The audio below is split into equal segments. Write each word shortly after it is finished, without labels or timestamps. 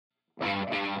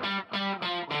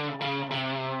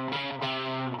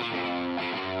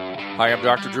Hi, I'm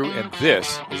Dr. Drew, and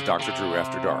this is Dr. Drew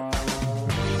After Dark.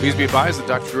 Please be advised that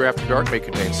Dr. Drew After Dark may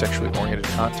contain sexually oriented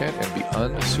content and be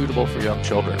unsuitable for young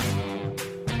children.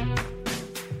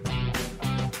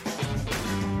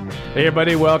 Hey,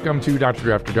 everybody. Welcome to Dr.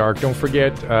 Drew After Dark. Don't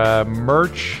forget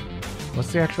merch.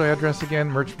 What's the actual address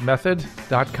again?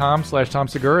 Merchmethod.com/Tom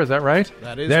Segura. Is that right?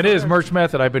 That is Merch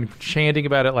Method. I've been chanting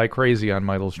about it like crazy on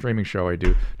my little streaming show I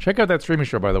do. Check out that streaming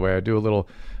show, by the way. I do a little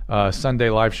Sunday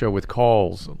live show with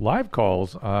live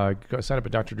calls. Sign up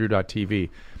at drdrew.tv.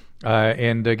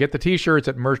 And get the T-shirts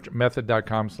at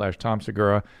merchmethod.com/Tom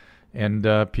Segura.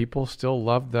 And people still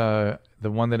love the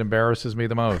one that embarrasses me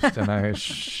the most. And I...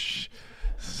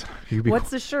 What's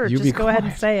the shirt? Just go ahead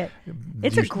and say it.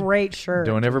 It's a great shirt.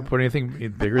 Don't ever put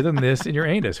anything bigger than this in your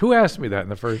anus. Who asked me that in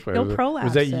the first place? Don't prolapse.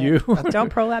 Was that you? Don't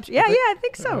prolapse. Yeah, I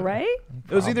think so, right?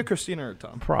 It was either Christina or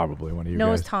Tom. Probably one of you No,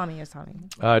 guys. it was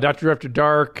Tommy. Dr. After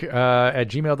Dark at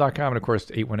gmail.com. And, of course,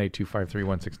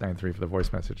 818-253-1693 for the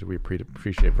voice message. We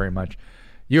appreciate it very much.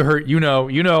 You know.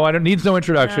 I don't needs no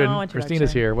introduction.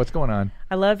 Christina's here. What's going on?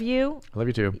 I love you. I love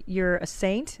you, too. You're a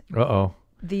saint. Uh-oh.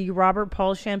 The Robert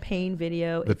Paul Champagne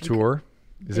video. The tour?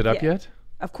 Is it up yet?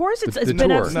 Of course, it's the been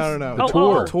tour. up. No. The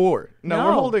tour. Tour. No,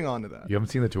 we're holding on to that. You haven't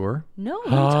seen the tour? No.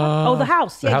 The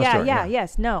house. The house tour, yeah.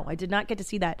 Yes. No, I did not get to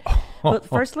see that. But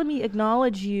first, let me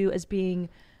acknowledge you as being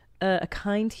a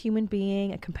kind human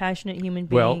being, a compassionate human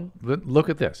being. Well, look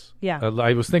at this. Yeah.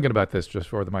 I was thinking about this just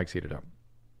before the mic heated up.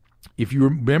 If you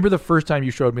remember the first time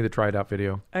you showed me the Try It Out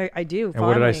video. I do. And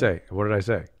what did I say?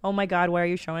 Oh, my God, why are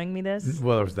you showing me this?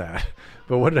 Well, there was that.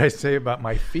 But what did I say about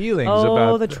my feelings about...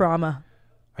 Oh, the trauma.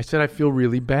 I said I feel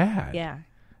really bad. Yeah.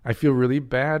 I feel really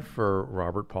bad for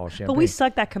Robert Paul Champagne. But we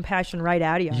sucked that compassion right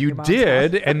out of you. You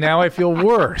did, and now I feel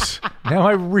worse. Now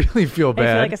I really feel bad.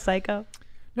 I feel like a psycho?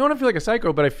 No, I don't feel like a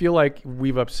psycho, but I feel like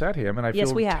we've upset him, and I feel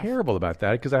terrible about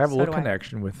that because I have a little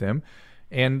connection with him.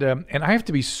 And I have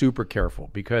to be super careful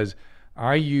because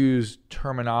I use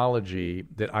terminology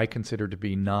that I consider to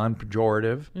be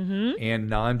non-pejorative and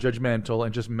non-judgmental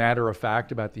and just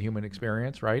matter-of-fact about the human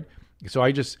experience, right? So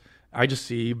I just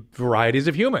see varieties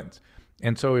of humans.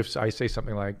 And so if I say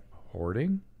something like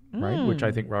hoarding, right, which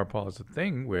I think Robert Paul has a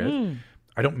thing with,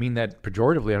 I don't mean that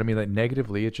pejoratively. I don't mean that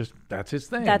negatively. It's just that's his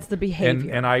thing. That's the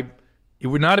behavior. And it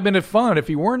would not have been fun if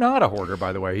he were not a hoarder,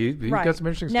 by the way. He got some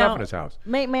interesting stuff in his house.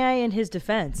 May I, in his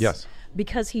defense? Yes.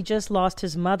 Because he just lost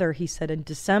his mother, he said, in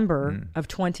December of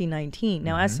 2019.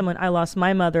 Now, as someone, I lost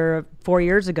my mother 4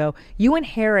 years ago. You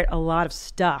inherit a lot of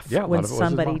stuff when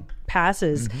somebody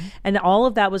passes. And all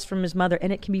of that was from his mother.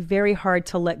 And it can be very hard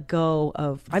to let go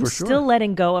of. I'm still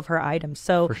letting go of her items.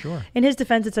 So in his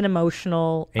defense, it's an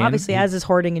emotional, obviously, as is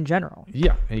hoarding in general.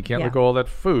 Yeah. And he can't let go of all that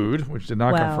food, which did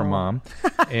not come from mom.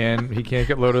 And he can't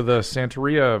get load of the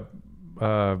Santeria.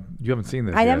 You haven't seen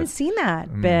this I yet. haven't seen that,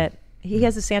 but... He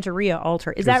has a Santeria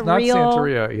altar. Is that real? It's not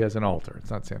Santeria. He has an altar. It's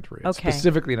not Santeria. Okay. It's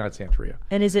specifically not Santeria.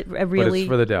 And is it really? But it's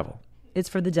for the devil. It's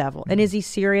for the devil. And is he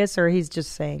serious or he's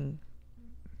just saying,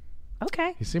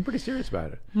 okay. He seemed pretty serious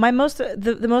about it.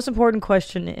 The most important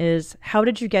question is, how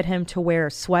did you get him to wear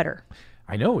a sweater?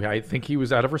 I know. I think he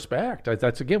was out of respect.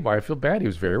 That's, again, why I feel bad. He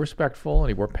was very respectful, and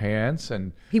he wore pants.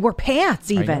 He wore pants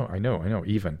even. I know,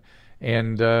 even.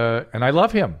 And I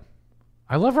love him.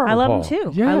 I love Robert Paul. I love him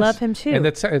too. Yes. I love him too.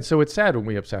 And so it's sad when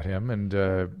we upset him, and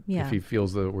if he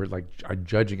feels that we're like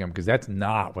judging him, because that's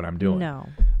not what I'm doing. No.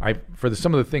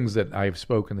 Some of the things that I've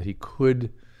spoken that he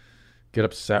could get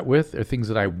upset with are things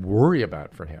that I worry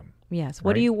about for him. Yes.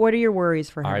 What are your worries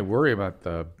for him? I worry about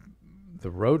the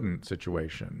rodent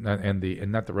situation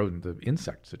and not the rodent, the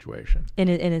insect situation in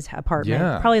his apartment.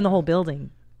 Yeah. Probably in the whole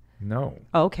building. No.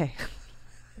 Oh, okay.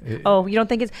 You don't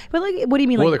think it's? But like, what do you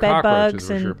mean, like bed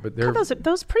bugs and? Sure, but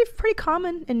those pretty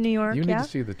common in New York. You need to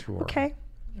see the tour. Okay.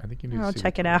 I think you need to see. I'll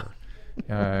check the it tour.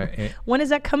 out. When is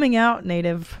that coming out,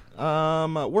 Native?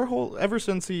 Ever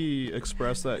since he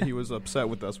expressed that he was upset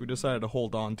with us, we decided to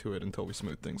hold on to it until we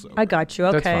smooth things over. I got you.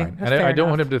 Okay, that's fine. And I don't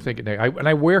want him to think it. And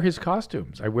I wear his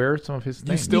costumes. I wear some of his things.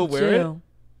 You still wear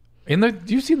it?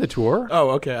 Do you see the tour?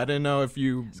 Oh, okay. I didn't know if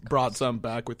you brought some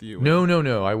back with you.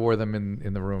 No. I wore them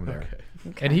in the room there. Okay.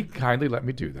 And he kindly let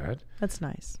me do that. That's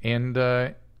nice. And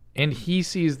he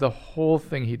sees the whole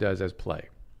thing he does as play.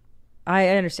 I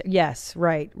understand. Yes,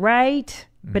 right.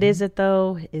 Mm-hmm. But is it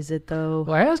though?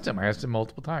 Well, I asked him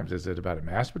multiple times. Is it about a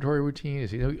masturbatory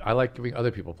routine? I like giving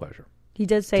other people pleasure. He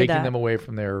did say taking that. them away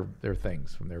from their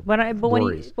things, from their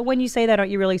worries. When you say that,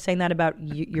 aren't you really saying that about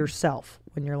yourself?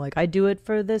 When you're like, I do it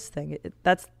for this thing.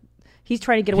 He's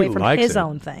trying to get away from his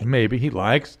own thing. Maybe he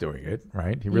likes doing it,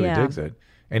 right? He really digs it.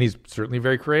 And he's certainly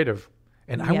very creative.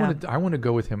 And I want to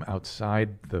go with him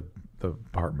outside the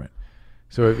apartment.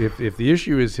 So if the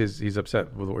issue is he's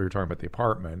upset with what we were talking about the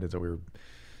apartment, and so we were,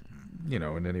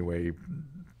 in any way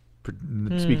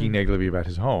speaking negatively about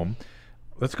his home,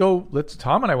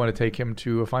 Tom and I want to take him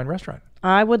to a fine restaurant.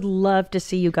 I would love to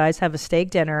see you guys have a steak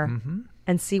dinner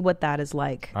and see what that is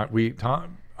like.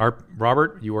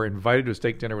 Robert, you are invited to a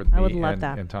steak dinner with me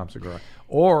and Tom Segura.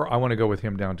 Or I want to go with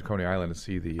him down to Coney Island and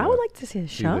see the... I would like to see the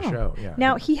show. Yeah.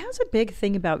 Now, he has a big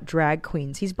thing about drag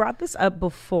queens. He's brought this up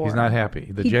before. He's not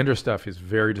happy. The gender stuff is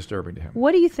very disturbing to him.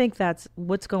 What do you think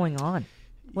what's going on?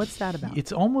 What's that about?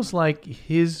 It's almost like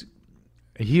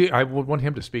I would want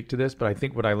him to speak to this, but I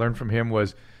think what I learned from him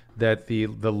was that the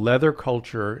leather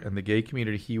culture and the gay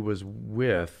community he was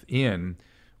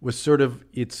was sort of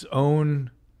its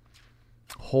own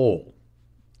whole,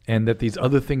 and that these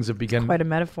other things have begun. Quite a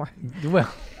metaphor.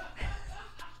 Well,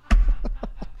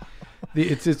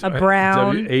 it's a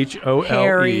brown, WHOLE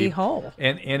hairy hole,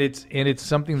 and it's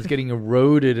something that's getting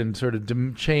eroded and sort of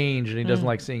changed, and he doesn't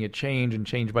like seeing it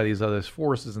change by these other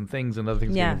forces and things and other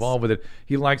things getting involved with it.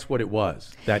 He likes what it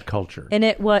was, that culture.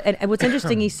 And what's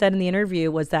interesting, he said in the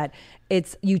interview, was that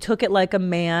you took it like a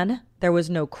man. There was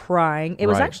no crying. It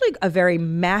was actually a very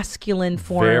masculine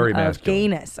form of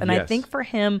gayness. And I think for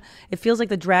him, it feels like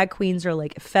the drag queens are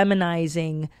like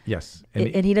feminizing. Yes.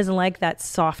 And he doesn't like that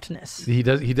softness. He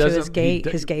doesn't. His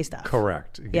gay stuff.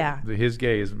 Correct. Yeah. His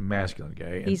gay is masculine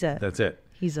gay. That's it.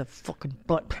 He's a fucking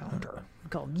butt pounder.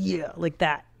 Called like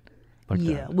that. Like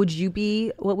that. What would you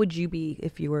be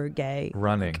if you were gay?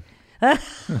 Running.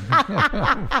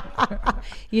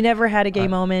 You never had a gay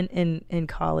moment in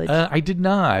college? I did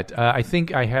not. I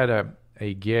think I had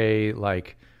a gay,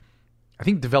 like, I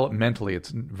think developmentally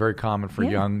it's very common for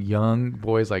young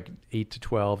boys like 8 to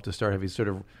 12 to start having sort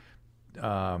of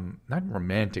not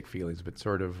romantic feelings, but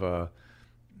sort of I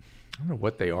don't know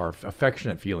what they are,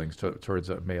 affectionate feelings towards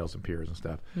males and peers and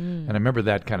stuff. And I remember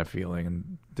that kind of feeling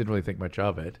and didn't really think much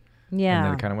of it. Yeah. And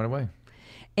then it kind of went away.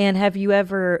 And have you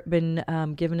ever been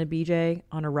given a BJ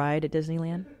on a ride at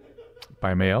Disneyland?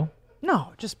 By a male?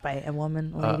 No, just by a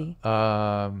woman, lady.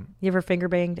 You ever finger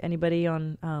banged anybody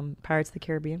on Pirates of the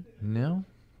Caribbean? No,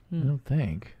 I don't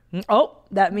think. Oh,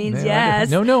 that means yes.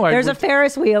 No. There's a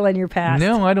Ferris wheel in your past.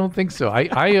 No, I don't think so.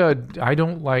 I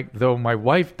don't like, though my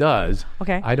wife does.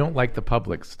 Okay. I don't like the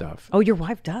public stuff. Oh, your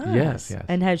wife does? Yes.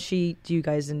 And do you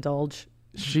guys indulge?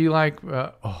 She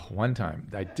one time.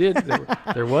 I did.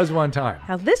 There was one time.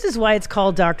 Now, this is why it's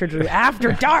called Dr. Drew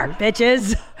After Dark,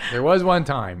 bitches. There was one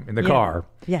time in the car.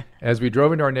 Yeah. As we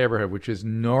drove into our neighborhood, which is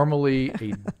normally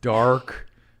a dark,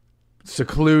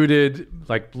 secluded,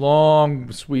 like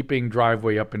long sweeping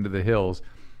driveway up into the hills.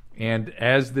 And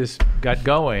as this got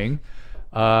going,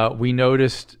 we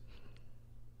noticed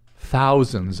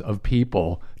thousands of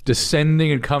people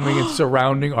descending and coming and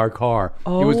surrounding our car. It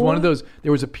was one of those.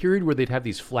 There was a period where they'd have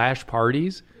these flash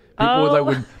parties.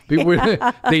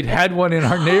 They'd had one in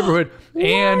our neighborhood,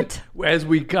 and as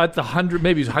we got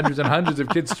maybe hundreds and hundreds of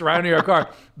kids surrounding our car,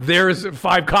 there's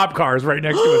 5 cop cars right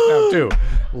next to us now too.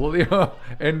 Well,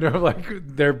 and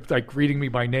they're like greeting me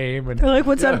by name, and they're like,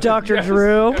 "What's up, Dr.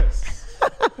 Drew?" Yes.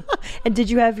 And did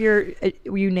you have were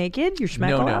you naked? Your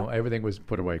schmeckle? No, everything was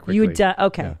put away quickly.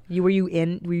 Okay. Yeah. Were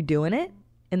you doing it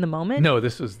in the moment? No,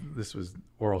 this was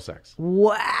oral sex.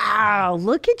 Wow,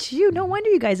 look at you. No wonder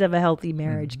you guys have a healthy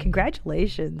marriage.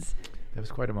 Congratulations. That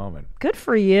was quite a moment. Good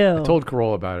for you. I told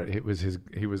Carolla about it. It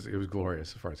was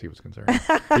glorious as far as he was concerned.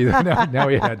 now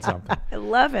he had something. I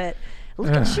love it.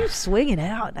 Look at you swinging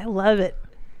out. I love it.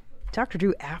 Dr.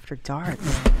 Drew After Dark.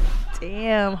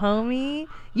 Damn, homie.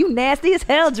 You nasty as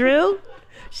hell, Drew.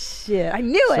 Shit, I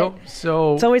knew it.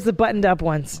 So it's always the buttoned up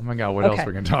ones. Oh my God, what else are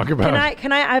we going to talk about?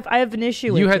 I have an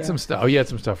issue with you. You had some stuff. Oh, you had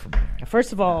some stuff for me.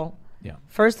 First of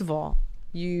all,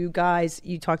 you guys,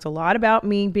 you talked a lot about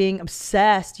me being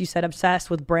obsessed. You said obsessed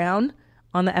with Brown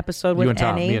on the episode with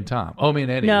Enny. Me and Tom. Oh, me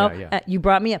and Enny. No, yeah. You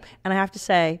brought me up. And I have to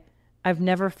say, I've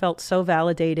never felt so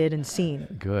validated and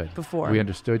seen before. We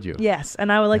understood you. Yes,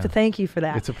 and I would like to thank you for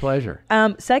that. It's a pleasure.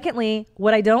 Secondly,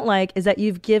 what I don't like is that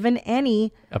you've given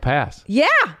Enny a pass. Yeah.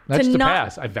 That's the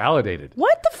pass. I validated.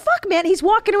 What the fuck, man? He's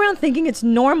walking around thinking it's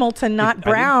normal to not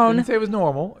Brown. I didn't say it was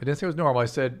normal. I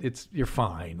said you're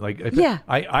fine. I actually.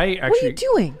 What are you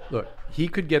doing? Look, he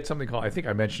could get something called, I think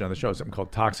I mentioned on the show, something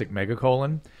called toxic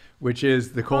megacolon, which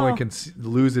is the colon can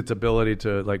lose its ability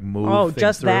to move. Oh,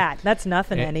 just through. that. That's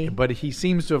nothing, Enny. But he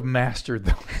seems to have mastered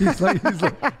them. He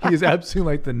is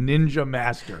absolutely like the ninja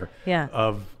master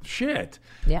of shit.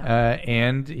 Yeah.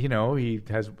 And he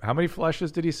has, how many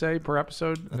flushes did he say per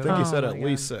episode? I think he said at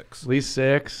least 6. At least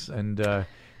 6, and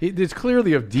It's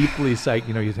clearly a deeply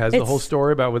he has the whole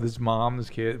story about with his mom, his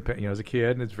kid, as a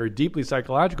kid, and it's very deeply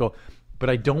psychological. But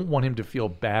I don't want him to feel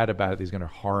bad about it. He's going to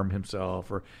harm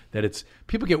himself, or that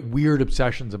people get weird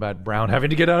obsessions about brown having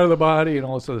to get out of the body and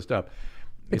all this other stuff.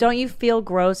 But don't you feel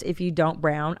gross if you don't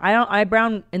brown? I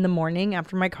brown in the morning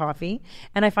after my coffee,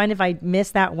 and I find if I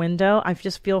miss that window, I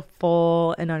just feel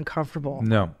full and uncomfortable.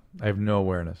 No, I have no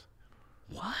awareness.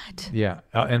 What? Yeah,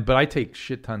 but I take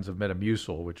shit tons of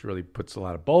Metamucil, which really puts a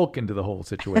lot of bulk into the whole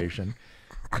situation.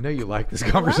 I know you like this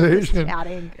conversation.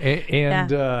 Chatting.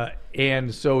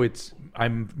 And so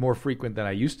I'm more frequent than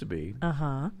I used to be.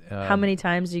 How many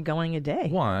times are you going a day?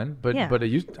 One, but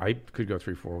I could go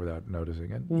 3-4 without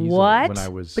noticing it. What? When I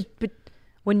was, but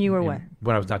when you were what?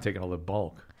 When I was not taking all the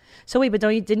bulk. So wait, but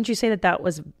didn't you say that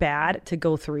was bad to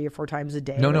go 3 or 4 times a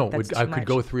day? No, I could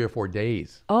go 3 or 4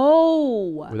 days.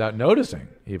 Oh. Without noticing,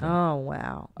 even. Oh,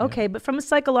 wow. Okay, but from a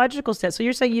psychological sense, so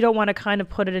you're saying you don't want to kind of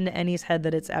put it into Enny's head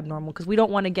that it's abnormal because we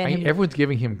don't want to get him. Everyone's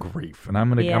giving him grief, and I'm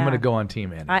gonna go on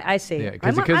Team Enny. I see. Yeah,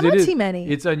 I'm on Team Enny.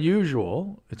 It's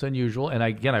unusual. And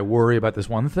I worry about this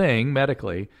one thing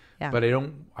medically, but I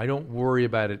don't worry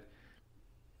about it.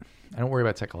 I don't worry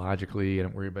about psychologically. I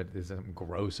don't worry about there's something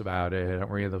gross about it. I don't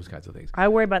worry about those kinds of things. I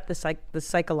worry about the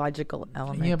psychological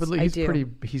elements. Yeah, but look,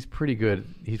 he's pretty good.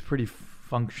 He's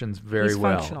functions very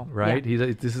well. Functional, right?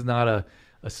 Yeah. This is not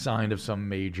a sign of some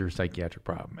major psychiatric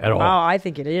problem at all. Oh, I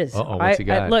think it is. What's he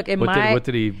got? Look, what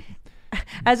did he?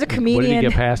 As a comedian, what did he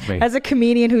get past me? As a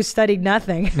comedian who studied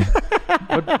nothing,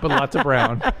 but lots of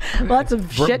brown, lots of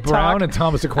shit Brown talk. And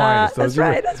Thomas Aquinas. That's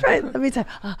right. Let me tell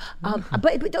you.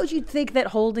 But don't you think that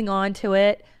holding on to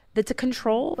it? That's a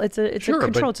control. It's a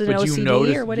control. It's an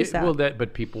OCD or what is that? Well,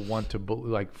 but people want to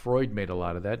like Freud made a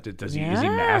lot of that. Is he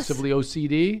massively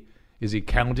OCD? Is he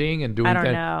counting and doing that? I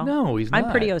don't know. No, he's not.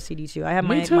 I'm pretty OCD too. I have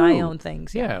my own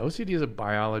things. Yeah, OCD is a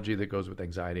biology that goes with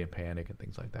anxiety and panic and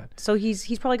things like that. So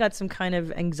he's probably got some kind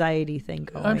of anxiety thing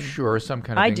going. I'm sure some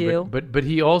kind of thing. I do. But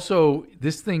he also,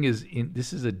 this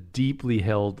is a deeply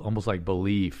held, almost like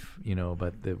belief,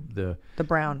 but the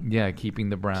brown. Yeah, keeping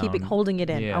the brown. Holding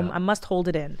it in. Yeah. I must hold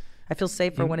it in. I feel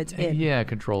safer when it's in. Yeah,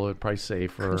 control it, probably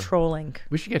safer. Controlling.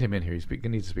 We should get him in here. He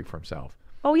needs to speak for himself.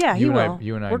 Oh, yeah, he will.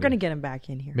 You and I. We're going to get him back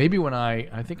in here. Maybe when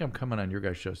I think I'm coming on your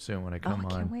guys' show soon. When I come on.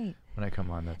 Can't wait. When I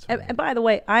come on, that's. And by the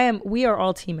way, we are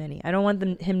all Team Enny. I don't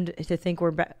want him to think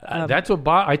we're. That's what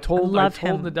I told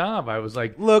Nadav. I was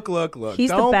like, look.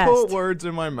 He's don't the best. Put words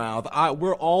in my mouth.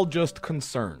 We're all just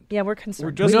concerned. Yeah, we're concerned.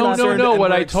 We're just concerned. No.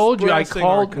 What I told you, I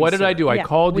called. What did I do? I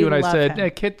called you and I said,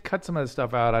 him. "Hey, cut some of this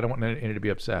stuff out. I don't want Enny to be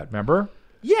upset." Remember?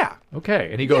 Yeah. Okay.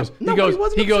 And he goes. He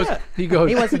wasn't upset. He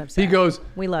goes.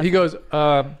 We love. He goes.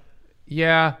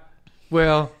 Yeah,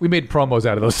 well, we made promos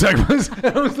out of those segments. I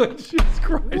was like, Jesus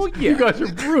Christ, you guys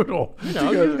are brutal.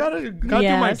 You gotta do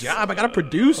my job. I gotta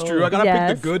produce, Drew. I gotta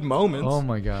pick the good moments. Oh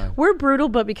my God, we're brutal,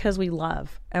 but because we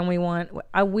love and we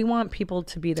want people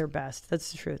to be their best.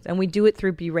 That's the truth, and we do it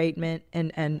through beratement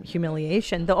and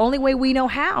humiliation. The only way we know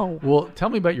how. Well, tell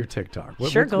me about your TikTok. Go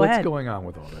ahead. What's going on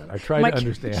with all that? I try to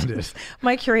understand it.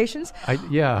 My curations.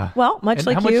 Well, much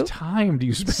like you. How much time do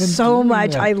you spend? So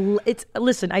much.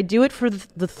 Listen. I do it for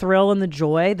the thrill and the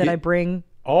joy that I bring.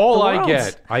 All I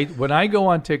get, when I go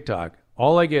on TikTok,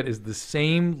 all I get is the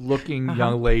same looking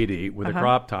young lady with a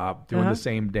crop top doing the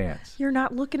same dance. You're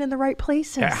not looking in the right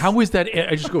places. How is that?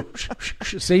 I just go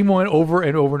same one over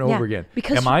and over and over again.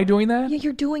 Am I doing that? Yeah,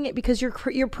 you're doing it because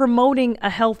you're promoting a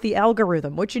healthy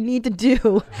algorithm. What you need to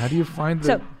do. How do you find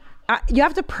you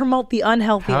have to promote the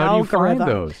unhealthy algorithm. How do you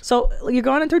find those? So you're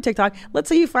going into TikTok. Let's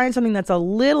say you find something that's a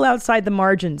little outside the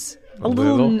margins, a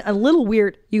little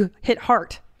weird. You hit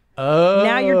heart. Oh.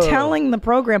 Now you're telling the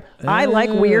program, I like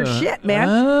weird shit, man.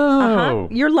 Oh.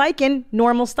 You're liking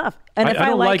normal stuff. And I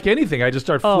don't like anything. I just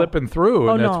start flipping through,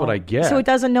 and that's what I get. So it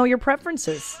doesn't know your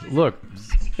preferences. Look.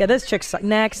 Yeah, this chick's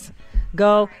next.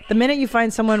 Go. The minute you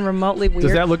find someone remotely weird.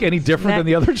 Does that look any different than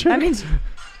the other chick? That means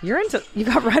you're into.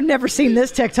 I've never seen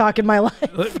this TikTok in my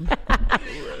life.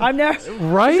 I've never.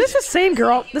 Right? Is this the same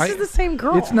girl? This is the same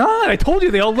girl. It's not. I told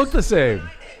you they all look the same.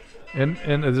 And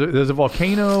there's a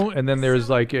volcano, and then there's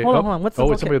like a... Hold on. What's the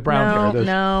volcano? It's somebody with brown hair.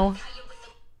 No.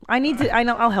 I need to... I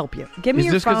know. I'll help you. Give me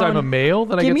your phone. Is this because I'm a male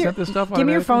that I get sent this stuff? Give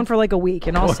me your phone for like a week,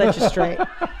 and I'll set you straight.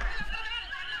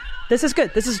 This is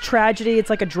good. This is tragedy. It's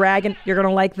like a dragon. You're going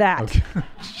to like that. Okay.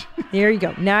 Here you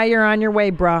go. Now you're on your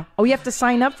way, bruh. Oh, you have to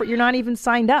sign up for it. You're not even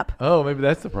signed up. Oh, maybe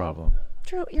that's the problem.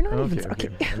 Drew, you're not even... Okay.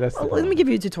 Let me give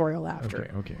you a tutorial after.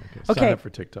 Okay. Sign up for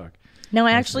TikTok. Now,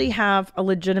 I actually have a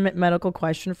legitimate medical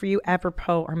question for you,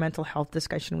 apropos our mental health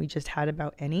discussion we just had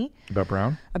about Enny. About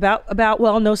Brown? About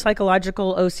no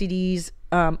psychological OCDs.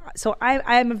 So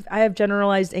I have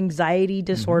generalized anxiety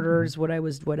disorders, what I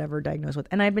was diagnosed with,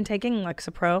 and I've been taking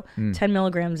Lexapro, 10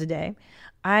 milligrams a day.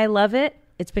 I love it.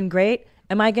 It's been great.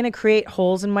 Am I going to create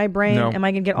holes in my brain? No. Am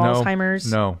I going to get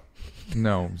Alzheimer's?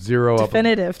 No, zero.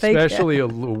 Definitive. Especially a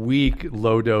weak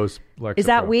low dose Lexapro. Is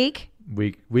that weak?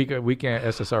 Weak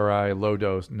SSRI, low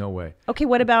dose, no way. Okay,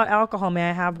 what about alcohol? May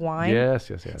I have wine?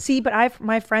 Yes. See, but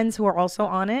my friends who are also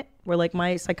on it were like,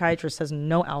 my psychiatrist says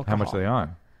no alcohol. How much are they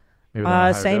on?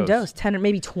 Maybe same dose, 10 or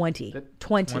maybe 20.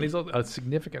 20 is a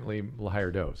significantly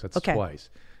higher dose. That's twice.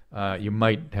 You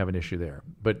might have an issue there,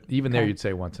 but even there, you'd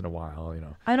say once in a while.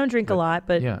 I don't drink a lot,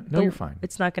 but you're fine.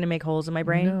 It's not going to make holes in my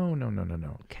brain.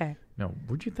 No. Okay. No,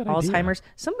 where'd you get that Alzheimer's?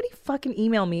 idea? Somebody fucking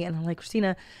email me, and I'm like,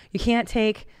 Christina, you can't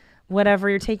take whatever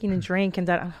you're taking to drink, and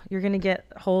that you're going to get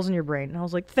holes in your brain. And I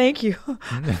was like, thank you.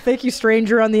 Thank you,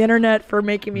 stranger on the internet, for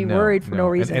making me worried for no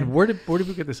reason. And where did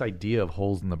we get this idea of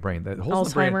holes in the brain?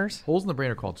 Alzheimer's? Holes in the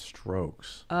brain are called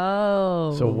strokes.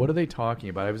 Oh. So what are they talking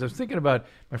about? I was thinking about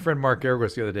my friend Mark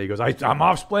Garagos the other day. He goes, I'm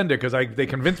off splendid because they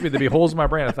convinced me there'd be holes in my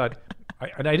brain. I thought...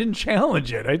 I didn't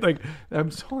challenge it. I'm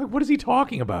so like, what is he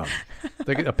talking about?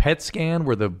 Like a PET scan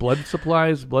where the blood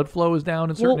flow is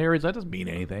down in certain areas. That doesn't mean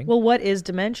anything. Well, what is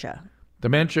dementia?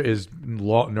 Dementia is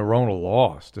neuronal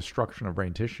loss, destruction of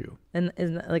brain tissue. And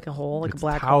isn't it like a hole, like it's a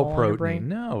black tau hole protein. in your brain?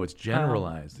 No, it's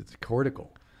generalized. It's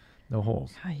cortical. No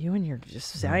holes. God, you and your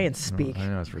just science speak. I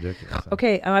know, it's ridiculous.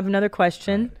 Okay, I have another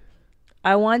question.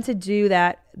 Right. I want to do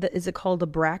that. Is it called the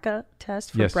BRCA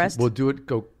test for breast? Yes, we'll do it.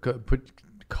 Go put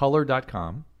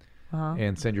color.com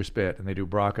and send your spit, and they do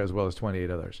BRCA as well as 28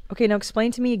 others. Okay, now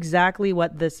explain to me exactly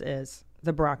what this is,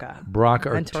 the BRCA.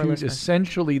 BRCA are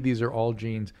essentially, these are all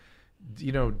genes.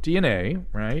 DNA,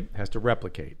 right, has to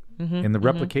replicate. And the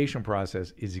replication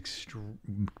process is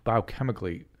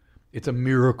biochemically, it's a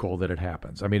miracle that it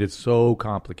happens. I mean, it's so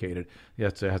complicated.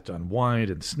 It has to unwind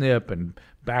and snip and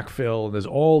backfill. And there's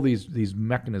all these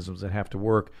mechanisms that have to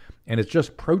work. And it's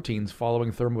just proteins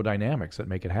following thermodynamics that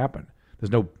make it happen. There's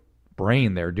no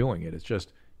brain there doing it. It's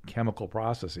just chemical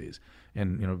processes,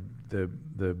 and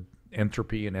the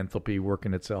entropy and enthalpy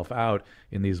working itself out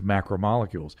in these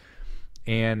macromolecules.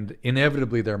 And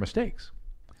inevitably, there are mistakes.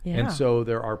 Yeah. And so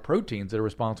there are proteins that are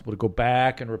responsible to go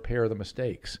back and repair the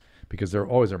mistakes, because there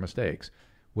always are mistakes.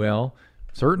 Well,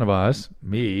 certain of us,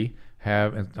 me,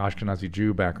 have an Ashkenazi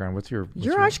Jew background. You're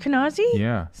Ashkenazi?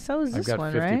 Yeah. So is this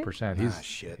one, right? I've got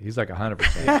 50%. He's like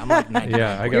 100%. I'm like 90%.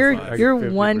 Yeah, you're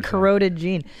one corroded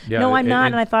gene. Yeah, no, I'm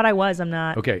not, and I thought I was. I'm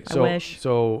not. Okay, I wish.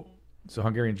 So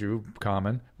Hungarian Jew,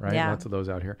 common, right? Yeah. Lots of those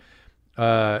out here.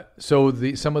 So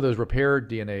some of those repair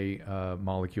DNA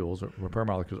molecules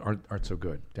aren't so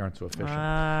good. They aren't so efficient. So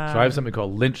I have something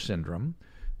called Lynch syndrome,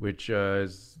 which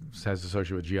has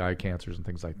associated with GI cancers and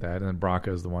things like that. And then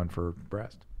BRCA is the one for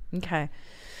breast. Okay.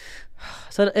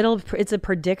 So it's a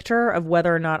predictor of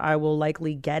whether or not I will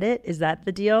likely get it. Is that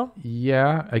the deal?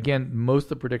 Yeah. Again, most of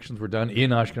the predictions were done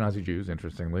in Ashkenazi Jews,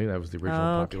 interestingly. That was the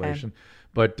original population.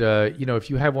 But, if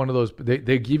you have one of those,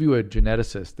 they give you a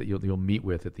geneticist that you'll meet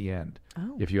with at the end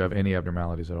if you have any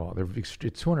abnormalities at all. It's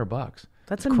 $200.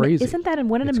 That's crazy. Isn't that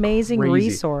what an amazing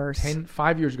resource?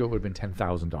 5 years ago, it would have been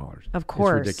 $10,000. Of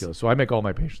course. It's ridiculous. So I make all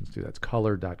my patients do that. It's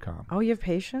color.com. Oh, you have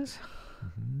patients?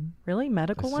 Mm-hmm. Really?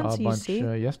 Medical ones? I saw a bunch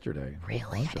yesterday.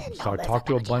 Really? I talked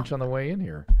to a bunch on the way in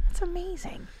here. That's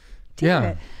amazing. Damn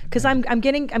it. Because I'm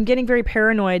getting very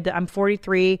paranoid that I'm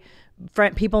 43.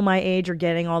 People my age are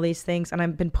getting all these things, and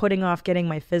I've been putting off getting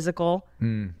my physical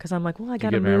because I'm like, well, I got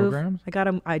to move.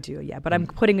 I do, yeah, but I'm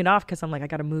putting it off because I'm like, I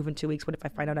got to move in 2 weeks. What if I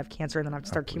find out I have cancer and then I have to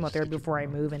start chemotherapy before I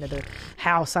move into the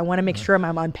house? I want to make sure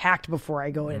I'm unpacked before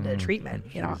I go into treatment.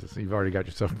 Jesus, you've already got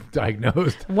yourself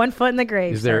diagnosed. 1 foot in the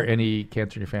grave. Is there any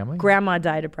cancer in your family? Grandma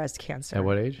died of breast cancer. At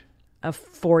what age?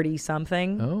 40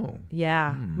 something. Oh.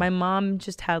 Yeah. My mom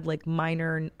just had like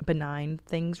minor benign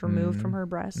things removed from her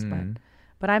breast,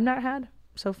 but I've not had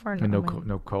so far. And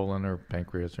no colon or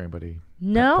pancreas or anybody.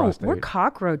 No, prostate. We're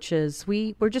cockroaches.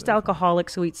 We're just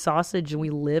alcoholics who eat sausage, and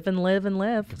we live and live and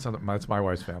live. That's my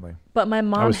wife's family. But my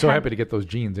mom. I was so happy to get those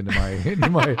genes into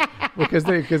my because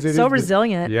it so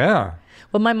resilient. Yeah.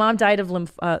 Well, my mom died of she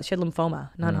had lymphoma,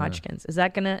 non-Hodgkin's.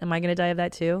 Am I going to die of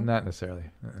that too? Not necessarily.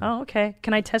 Oh, okay.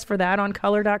 Can I test for that on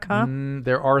color.com?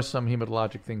 There are some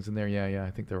hematologic things in there. Yeah, I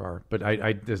think there are. But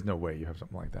there's no way you have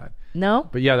something like that. No?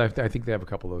 But yeah, I think they have a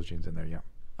couple of those genes in there, yeah.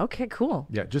 Okay, cool.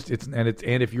 Yeah, and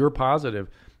if you're positive,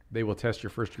 they will test your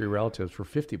first-degree relatives for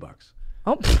 $50.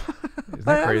 Oh, isn't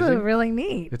that crazy? That's really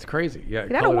neat. It's crazy. Yeah.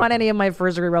 I don't want any of my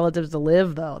first degree relatives to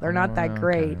live, though. They're not that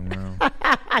great.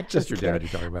 Well, just your dad you're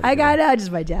talking about. I got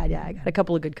just my dad. Yeah, I got a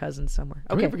couple of good cousins somewhere.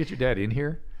 Can we ever get your dad in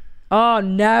here? Oh,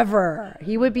 never.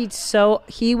 He would be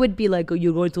like, oh,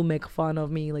 you're going to make fun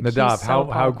of me. Like, Nadav,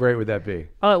 how great would that be?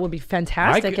 Oh, it would be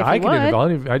fantastic if I he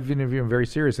would. I'd interview him very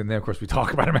serious, and then, of course, we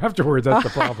talk about him afterwards. That's the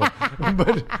problem.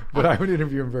 but I would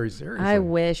interview him very seriously.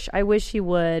 I wish he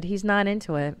would. He's not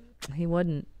into it. He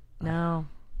wouldn't. No.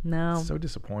 It's so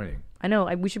disappointing. I know.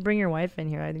 We should bring your wife in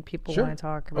here. I think people want to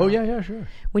talk about. Oh, yeah, sure.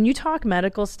 When you talk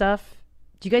medical stuff,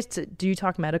 do you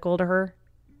talk medical to her?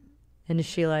 And is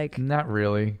she like... Not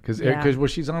really. Because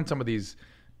she's on some of these...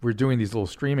 We're doing these little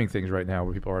streaming things right now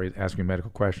where people are asking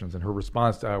medical questions. And her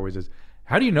response to always is,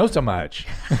 how do you know so much?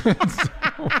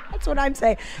 That's what I'm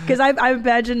saying. Because I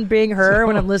imagine being her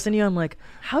when I'm listening to you. I'm like,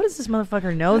 how does this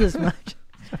motherfucker know this much?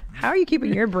 How are you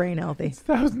keeping your brain healthy? It's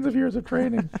thousands of years of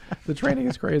training. The training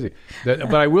is crazy.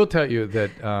 But I will tell you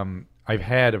that I've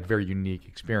had a very unique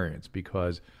experience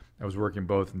because I was working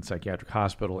both in psychiatric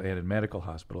hospital and in medical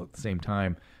hospital at the same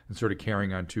time and sort of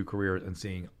carrying on two careers and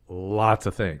seeing lots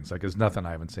of things. Like there's nothing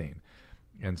I haven't seen.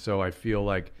 And so I feel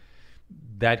like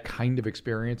that kind of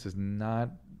experience is not...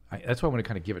 that's why I want to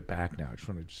kind of give it back now. I just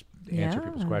want to answer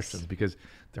people's questions because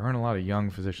there aren't a lot of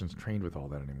young physicians trained with all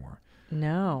that anymore.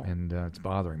 No. And it's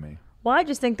bothering me. Well, I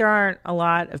just think there aren't a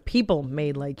lot of people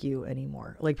made like you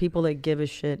anymore. Like people that give a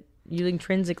shit. You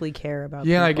intrinsically care about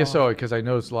people. I guess so, because I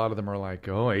noticed a lot of them are like,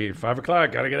 5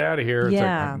 o'clock, got to get out of here. It's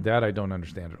like, that I don't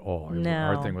understand at all. No.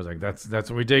 Our thing was like, that's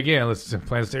what we dig in. Let's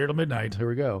plan to stay here till midnight. Here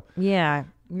we go. Yeah.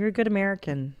 You're a good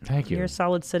American. Thank you. You're a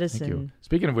solid citizen. Thank you.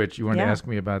 Speaking of which, you wanted to ask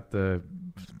me about the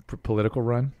political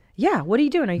run? Yeah. What are you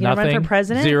doing? Are you going to run for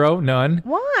president? Zero. None.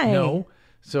 Why? No.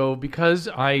 So because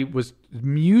I was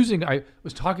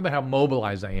talking about how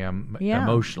mobilized I am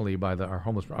emotionally by our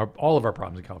homeless, all of our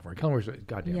problems in California. California's a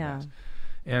goddamn mess.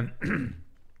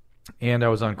 And I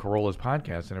was on Corolla's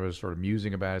podcast and I was sort of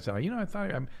musing about it. So, I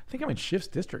think I'm in Schiff's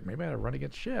district. Maybe I ought to run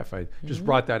against Schiff. I just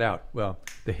brought that out. Well,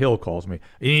 the Hill calls me.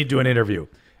 You need to do an interview.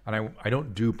 And I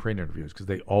don't do print interviews because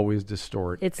they always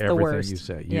distort everything you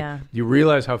say. You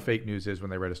realize how fake news is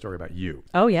when they write a story about you.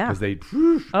 Oh, yeah. Because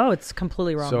it's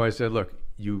completely wrong. So I said, look,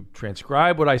 you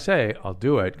transcribe what I say, I'll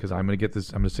do it because I'm going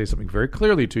to say something very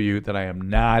clearly to you that I am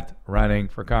not running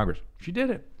for Congress. She did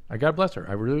it. God bless her.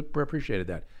 I really appreciated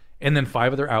that. And then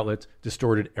 5 other outlets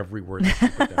distorted every word that she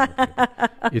put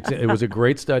down. It was a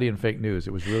great study in fake news.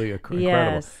 It was really incredible.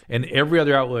 Yes. And every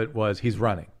other outlet was, he's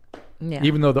running. Yeah.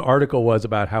 Even though the article was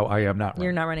about how I am not running.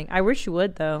 You're not running. I wish you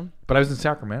would, though. But I was in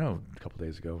Sacramento a couple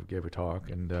days ago, gave a talk,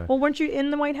 and well, weren't you in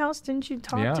the White House? Didn't you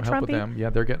talk to Trumpy? Yeah, help with them. Yeah,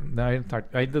 they're getting.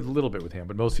 I did a little bit with him,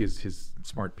 but mostly his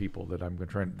smart people that I'm going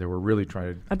to try. They were really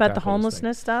trying to about the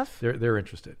homelessness stuff. They're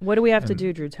interested. What do we have to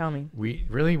do, Drew? Tell me. We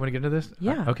really want to get into this?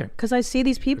 Yeah. Okay. Because I see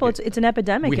these people. Okay. It's an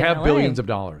epidemic. We have billions of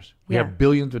dollars. We have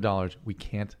billions of dollars. We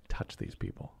can't touch these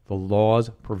people. The laws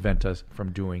prevent us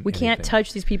from doing. We can't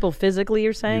touch these people physically.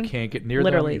 You're saying you can't get near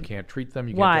them. You can't treat them.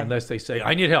 Why? Unless they say,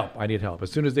 "I need help. I need help."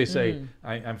 As soon as they say,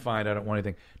 "I'm fine. I don't want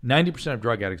anything." 90% of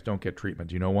drug addicts don't get treatment.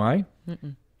 Do you know why?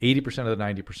 80% of the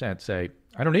 90% say,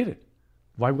 "I don't need it.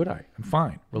 Why would I? I'm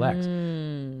fine. Relax."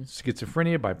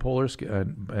 Schizophrenia, bipolar,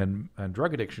 and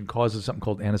drug addiction causes something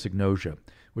called anosognosia,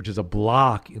 which is a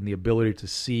block in the ability to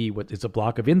see it's a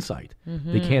block of insight.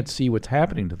 They can't see what's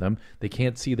happening to them. They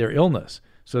can't see their illness.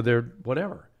 So they're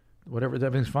whatever,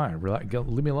 everything's fine. Relax,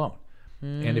 leave me alone.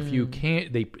 And if you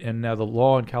can't, and now the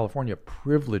law in California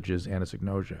privileges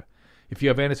anosognosia. If you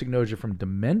have anosognosia from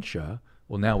dementia,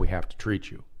 well, now we have to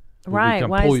treat you. Right?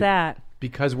 Why is that?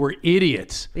 Because we're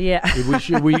idiots. Yeah.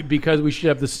 Because we should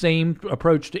have the same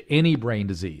approach to any brain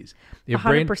disease.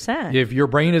 100%. If your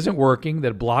brain isn't working,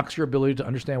 that blocks your ability to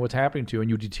understand what's happening to you, and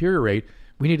you deteriorate,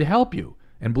 we need to help you.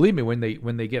 And believe me, when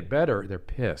they get better, they're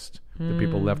pissed that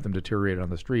people left them deteriorate on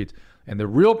the streets. And the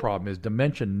real problem is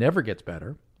dementia never gets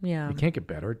better. Yeah. It can't get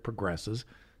better. It progresses.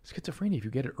 Schizophrenia, if you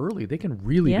get it early, they can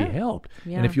really be helped.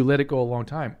 Yeah. And if you let it go a long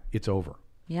time, it's over.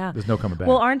 Yeah. There's no coming back.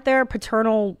 Well, aren't there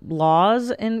paternal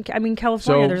laws in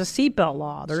California? There's a seatbelt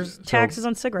law. There's taxes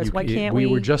on cigarettes. Why can't we?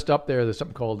 We were just up there. There's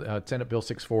something called Senate Bill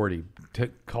 640.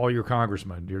 Call your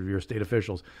congressman, your state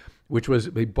officials, which was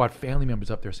they brought family members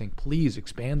up there saying, please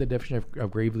expand the definition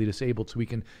of gravely disabled so we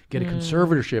can get a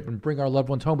conservatorship and bring our loved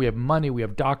ones home. We have money. We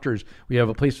have doctors. We have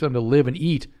a place for them to live and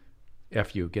eat.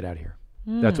 F you. Get out of here.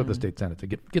 That's what the state Senate said.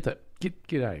 Get out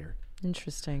of here.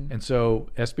 Interesting. And so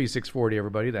SB 640,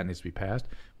 everybody, that needs to be passed.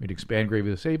 We need to expand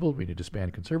gravely disabled. We need to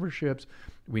expand conservatorships.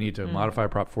 We need to modify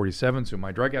Prop 47 so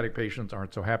my drug addict patients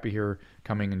aren't so happy here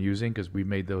coming and using because we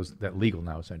made that legal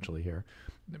now essentially here.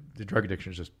 The drug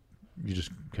addiction is just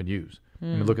can use. I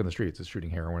mean, look in the streets. It's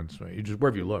shooting heroin. You just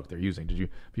wherever you look, they're using. Have you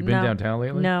been downtown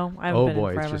lately? No, I haven't been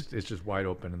in forever. it's just wide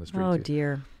open in the streets. Oh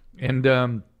dear. And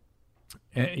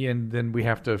then we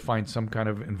have to find some kind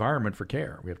of environment for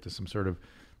care. We have to some sort of.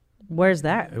 Where's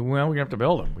that? Well, we have to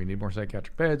build them. We need more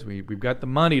psychiatric beds. We've got the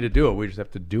money to do it. We just have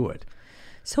to do it.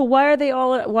 So why are they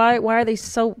all? Why are they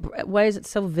so? Why is it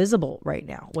so visible right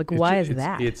now? Like, why is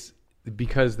that? It's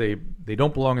because they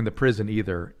don't belong in the prison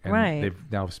either, and right.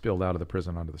 they've now spilled out of the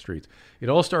prison onto the streets. It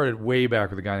all started way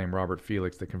back with a guy named Robert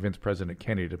Felix that convinced President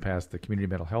Kennedy to pass the Community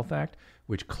Mental Health Act,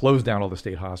 which closed down all the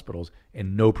state hospitals,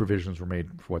 and no provisions were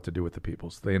made for what to do with the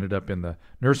people. So they ended up in the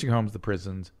nursing homes, the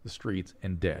prisons, the streets,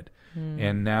 and dead.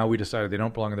 And now we decided they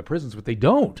don't belong in the prisons, but they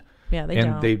don't. Yeah, they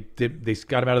don't. And they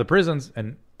got them out of the prisons,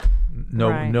 and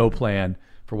no plan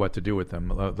for what to do with them.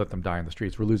 Let them die in the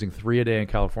streets. We're losing 3 a day in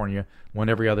California, 1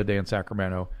 every other day in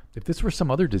Sacramento. If this were some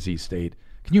other disease state,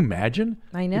 can you imagine?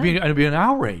 I know. It'd be an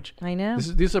outrage. I know. This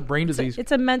is a brain disease.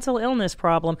 It's a mental illness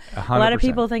problem. 100%. A lot of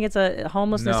people think it's a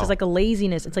homelessness is like a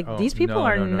laziness. It's like these people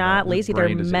are not lazy.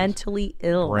 They're mentally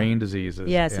ill. Brain diseases.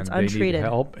 Yes, it's untreated. They need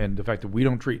help, and the fact that we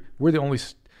don't treat. We're the only.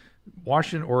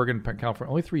 Washington, Oregon, California,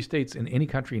 only 3 states in any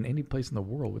country, in any place in the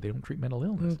world where they don't treat mental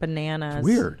illness. Bananas. It's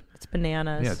weird. It's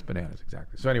bananas. Yeah, it's bananas,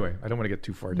 exactly. So anyway, I don't want to get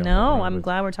too far down. No, I'm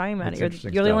glad we're talking about it.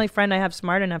 You're the only friend I have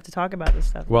smart enough to talk about this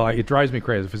stuff. Well, it drives me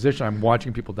crazy. As a physician, I'm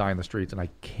watching people die in the streets, and I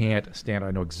can't stand it.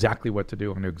 I know exactly what to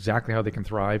do. I know exactly how they can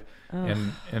thrive.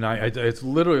 And it's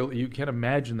literally, you can't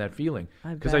imagine that feeling.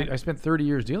 Because I spent 30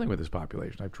 years dealing with this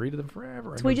population. I've treated them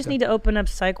forever. So we just need to open up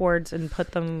psych wards and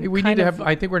put them. We need to have,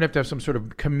 I think we're going to have some sort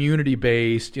of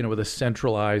community-based, with a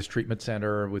centralized treatment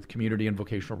center with community and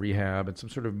vocational rehab and some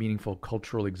sort of meaningful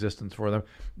cultural existence for them.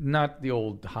 Not the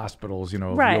old hospitals,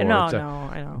 Right, no,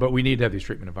 I know. But we need to have these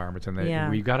treatment environments,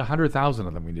 and we've got 100,000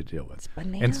 of them we need to deal with.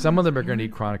 And some of them are going to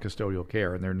need chronic custodial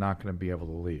care, and they're not going to be able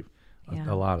to leave.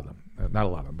 A lot of them. Not a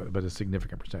lot of them, but a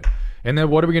significant percentage. And then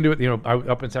what are we going to do with,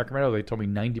 up in Sacramento, they told me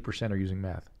 90% are using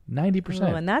meth. 90%.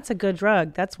 Oh, and that's a good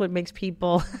drug. That's what makes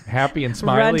people happy and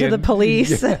smiley. Run to the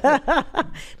police,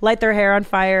 light their hair on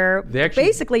fire.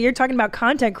 Basically, you're talking about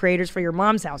content creators for your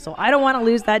mom's house. So I don't want to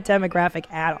lose that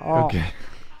demographic at all. Okay.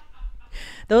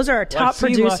 Those are our top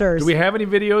producers. Do we have any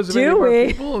videos of any of our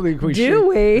people? Do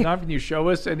we? Can you show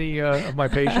us any of my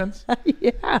patients?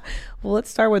 Yeah. Well, let's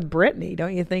start with Britney.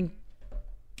 Don't you think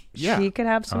she could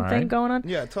have something going on?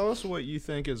 Yeah. Tell us what you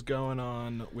think is going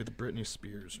on with Britney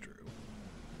Spears, Drew.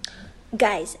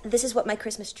 Guys, this is what my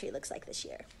Christmas tree looks like this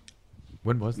year.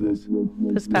 When was this?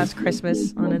 This past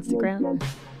Christmas on Instagram.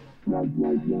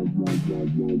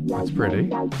 That's pretty.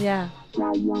 Yeah.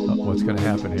 What's going to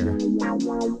happen here?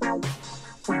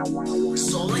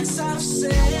 So let's have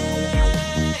sex.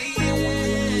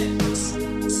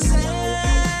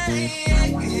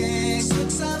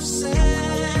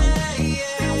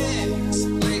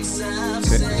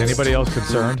 Is anybody else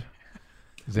concerned?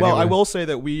 Well, I will say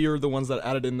that we are the ones that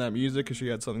added in that music because she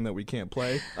had something that we can't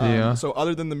play. So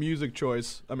other than the music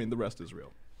choice, the rest is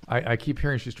real. I keep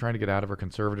hearing she's trying to get out of her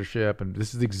conservatorship, and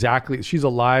this is exactly, she's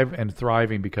alive and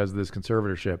thriving because of this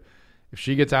conservatorship. If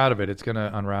she gets out of it, it's going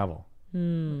to unravel.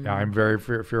 Yeah, I'm very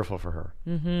fearful for her.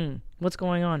 Mm-hmm. What's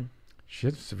going on? She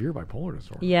has severe bipolar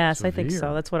disorder. Yes, I think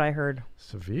so. That's what I heard.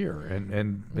 Severe,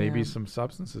 and maybe some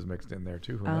substances mixed in there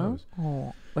too. Who knows?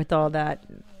 Oh, with all that.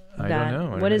 I don't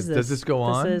know. What is this? Does this go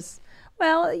on?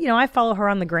 Well, I follow her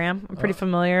on the gram. I'm pretty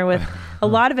familiar with a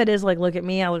lot of it. Is like, look at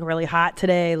me, I look really hot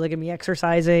today. Look at me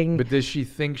exercising. But does she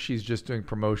think she's just doing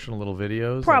promotional little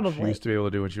videos? Probably. Like she used to be able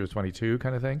to do when she was 22,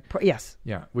 kind of thing. Yes.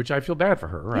 Yeah, which I feel bad for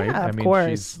her, right? Yeah, of course.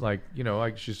 She's like,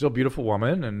 she's still a beautiful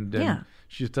woman, and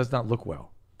she just does not look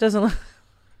well. Doesn't look.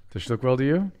 Does she look well to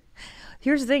you?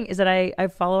 Here's the thing: is that I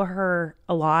follow her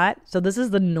a lot, so this is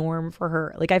the norm for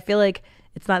her. Like, I feel like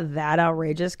it's not that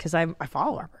outrageous because I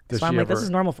follow her, so I'm like, this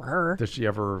is normal for her. Does she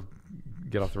ever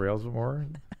get off the rails more?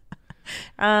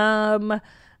 No.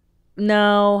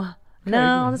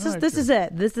 This is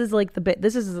it. This is like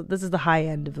this is the high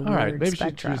end of the weird right, maybe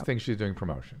spectrum. she thinks she's doing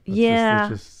promotion.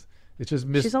 It's just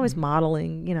she's always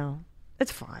modeling.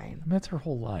 It's fine. That's her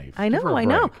whole life. I know. I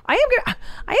am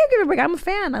giving her a break. I'm a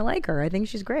fan. I like her. I think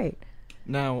she's great.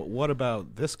 Now, what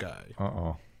about this guy?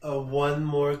 One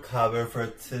more cover for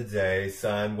today.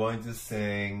 So I'm going to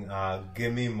sing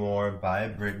Give Me More by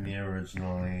Britney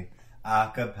originally.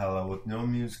 A cappella with no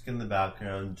music in the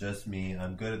background, just me.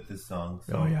 I'm good at this song.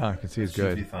 So I can see it's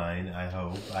good. It should be fine, I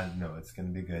hope. I know it's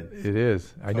going to be good. It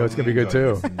is. I know it's going to be good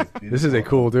too. This is a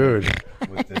cool dude.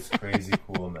 With this crazy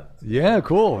cool mask. Yeah,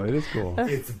 cool. It is cool.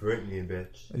 It's Britney,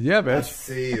 bitch. Yeah, bitch. I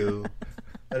see you,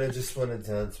 and I just want to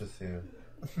dance with you.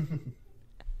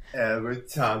 Every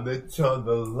time they turn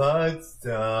the lights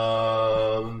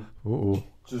down. Ooh.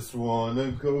 Just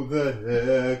wanna go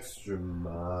the extra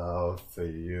mile for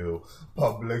you.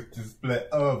 Public display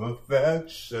of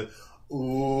affection.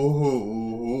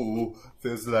 Ooh,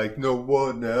 there's like no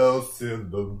one else in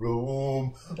the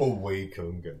room. Oh, we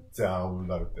can get down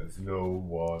like there's no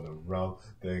one around.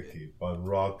 They keep on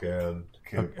rocking,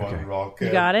 on rocking.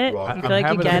 You got it? Rockin'. You feel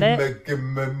like you get it?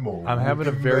 I'm having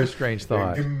a very strange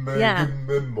thought. Yeah.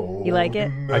 You like it?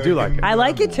 I do like it. I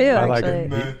like it too, I like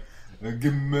actually. it.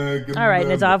 All right,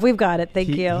 Nadav, we've got it. Thank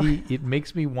you. It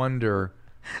makes me wonder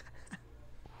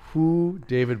who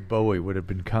David Bowie would have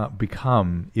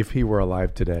become if he were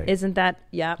alive today. Isn't that,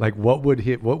 yeah. Like, what would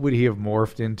he have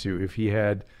morphed into if he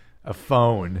had a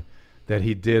phone that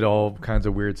he did all kinds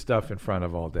of weird stuff in front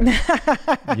of all day?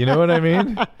 You know what I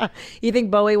mean? You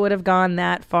think Bowie would have gone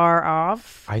that far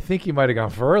off? I think he might have gone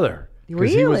further.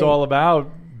 Really? He was all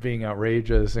about being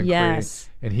outrageous and yes. crazy.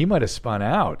 And he might have spun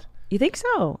out. You think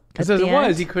so? Because as it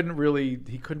was, he couldn't really.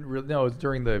 No, it was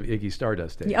during the Iggy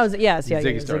Stardust days. Oh, yes, yeah,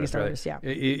 Ziggy Stardust, right? Yeah.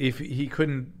 If he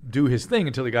couldn't do his thing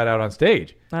until he got out on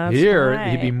stage. That's here, right.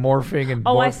 he'd be morphing and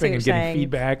getting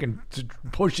feedback and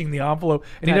pushing the envelope,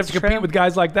 and he'd have to compete with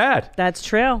guys like that. That's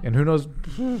true. And who knows?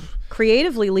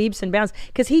 Creatively leaps and bounds.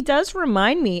 Because he does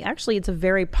remind me. Actually, it's a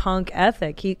very punk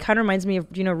ethic. He kind of reminds me of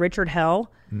Richard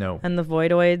Hell. No. And the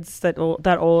Voidoids,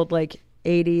 that old like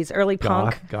 80s, early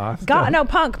punk. Goth. No,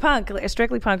 punk,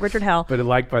 strictly punk. Richard Hell. But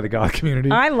liked by the goth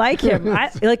community. I like him.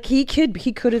 He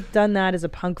could have done that as a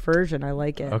punk version. I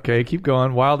like it. Okay, keep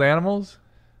going. Wild animals?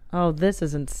 Oh, this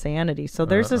is insanity. So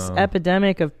there's this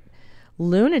epidemic of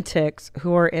lunatics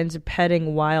who are into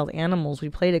petting wild animals. We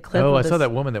played a clip. Oh, I saw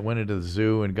that woman that went into the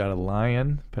zoo and got a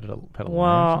lion. Petted a lion.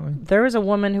 Well, there was a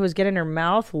woman who was getting her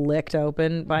mouth licked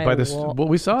open by a wolf. Well,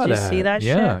 we saw that. Did you see that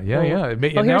shit? Yeah.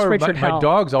 Here's Richard Hell. My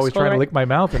dog's always trying to lick my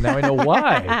mouth, and now I know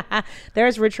why.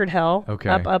 There's Richard Hell. Okay.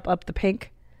 Up the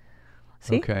pink.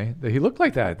 See? Okay. He looked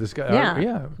like that. This guy.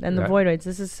 Yeah. And the Voidoids.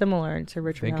 This is similar to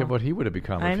Richard Hell. Think of what he would have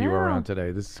become if he were around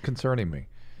today. This is concerning me.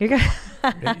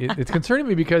 It's concerning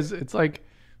me because it's like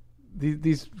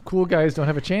these cool guys don't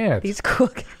have a chance. These cool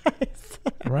guys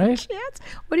right? Chance?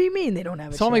 What do you mean they don't have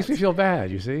a chance? It all makes me feel bad,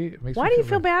 you see? Why do you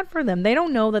feel bad for them? They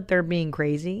don't know that they're being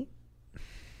crazy.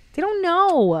 They don't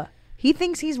know. He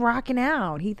thinks he's rocking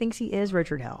out. He thinks he is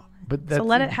Richard Hell. But so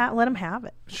let him have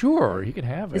it. Sure, he can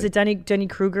have it. Is it Dunning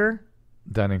Kruger?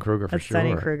 Dunning-Kruger for sure.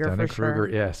 Dunning-Kruger for sure.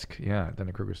 Dunning-Kruger-esque. Yeah,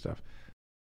 Dunning-Kruger stuff.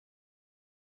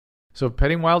 So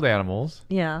petting wild animals.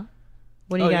 Yeah.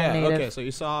 What do you got, Native? Okay, so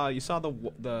you saw the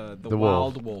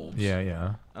wild wolves.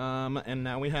 Yeah. And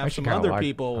now we have some other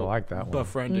people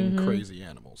befriending crazy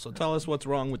animals. So tell us what's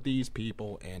wrong with these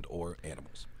people and or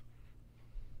animals.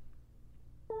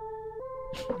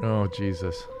 Oh,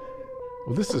 Jesus.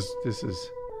 Well, this is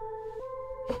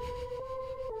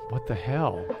what the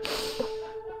hell?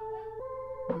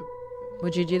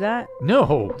 Would you do that?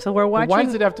 No. So we're watching. Why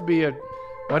does it have to be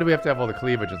why do we have to have all the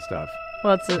cleavage and stuff?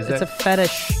 Well, it's a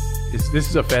fetish. This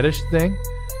is a fetish thing?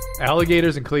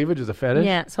 Alligators and cleavage is a fetish?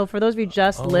 Yeah. So for those of you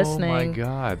just listening. Oh my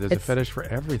God. There's a fetish for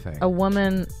everything. A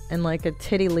woman in like a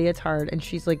titty leotard and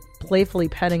she's like playfully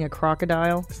petting a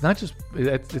crocodile. It's not just,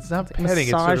 it's not petting,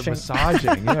 massaging. It's sort of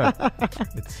massaging. Yeah.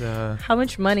 It's How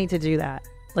much money to do that?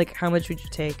 Like, how much would you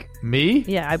take? Me?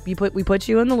 Yeah, we put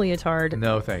you in the leotard.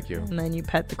 No, thank you. And then you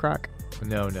pet the croc.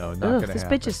 No, not gonna happen. This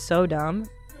bitch is so dumb.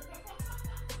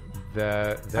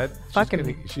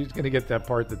 She's gonna get that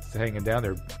part that's hanging down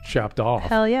there chopped off.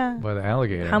 Hell yeah. By the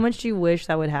alligator. How much do you wish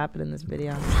that would happen in this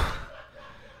video?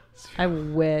 I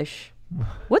wish.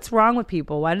 What's wrong with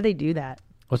people? Why do they do that?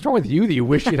 What's wrong with you that you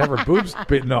wish you'd have her boobs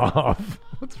bitten off?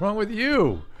 What's wrong with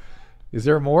you? Is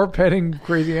there more petting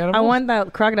crazy animals? I want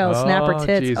that crocodile to snap her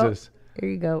tits. Jesus. Oh, there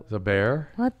you go. It's a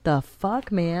bear? What the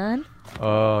fuck, man?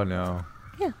 Oh, no.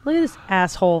 Yeah, look at this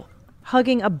asshole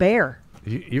hugging a bear.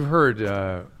 You've heard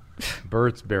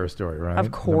Bert's bear story, right?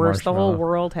 Of course, the whole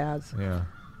world has. Yeah.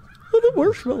 Look at the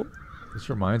marshmallow. This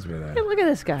reminds me of that. Hey, look at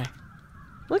this guy.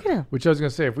 Look at him. Which I was going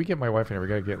to say, if we get my wife in here, we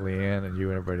got to get Leanne and you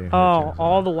and everybody in here. Oh,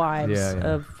 all the wives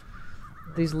of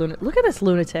these lunatics. Look at this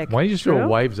lunatic. Why don't you just do a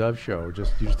Wives of show? You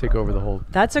just take over the whole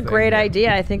That's a great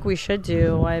idea. I think we should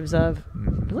do Wives of.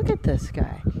 Mm-hmm. Look at this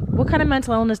guy. What kind of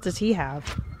mental illness does he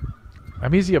have? I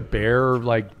mean, is he a bear,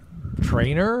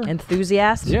 trainer?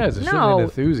 Enthusiast? Yeah, he's an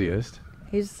enthusiast.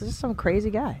 He's just some crazy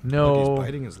guy. No. Look, he's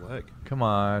biting his leg. Come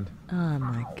on. Oh,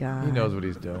 my God. He knows what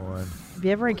he's doing. Have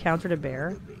you ever encountered a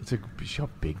bear? See how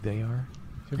big they are?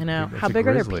 I know. How big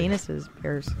are their penises,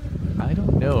 bears? I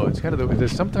don't know. It's kind of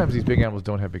sometimes these big animals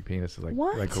don't have big penises.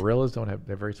 What? Like gorillas don't have.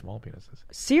 They're very small penises.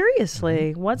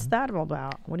 Seriously? Mm-hmm. What's that all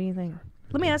about? What do you think?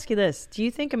 Let me ask you this. Do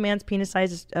you think a man's penis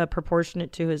size is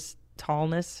proportionate to his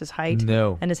tallness, his height?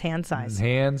 No. And his hand size?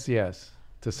 Hands, yes,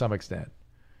 to some extent.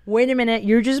 Wait a minute.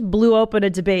 You just blew open a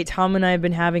debate Tom and I have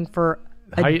been having for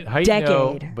a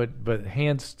decade. No, but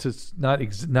hands to not a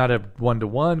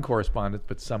 1-to-1 correspondence,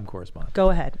 but some correspondence. Go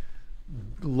ahead.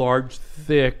 Large,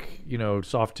 thick,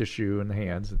 soft tissue in the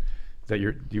hands that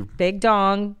you big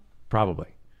dong. Probably.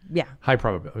 Yeah. High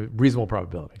probability, reasonable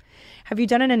probability. Have you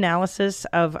done an analysis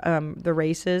of the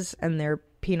races and their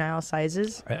penile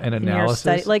sizes? An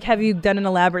analysis? Like, have you done an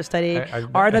elaborate study?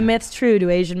 Are the myths true? Do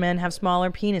Asian men have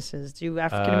smaller penises? Do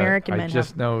African American men have? I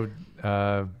just know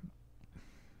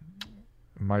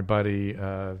my buddy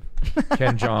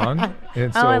Ken Jeong.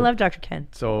 And I love Dr. Ken.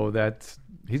 So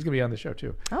he's going to be on the show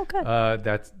too. Oh, good.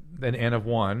 That's an N of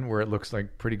 1 where it looks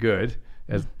like pretty good,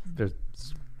 as there's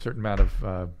a certain amount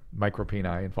of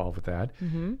micropeni involved with that.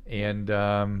 Mm-hmm.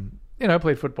 And I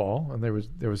played football, and there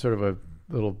was sort of a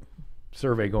little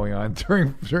survey going on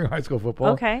during high school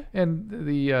football. Okay. And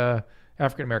the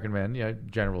African American men,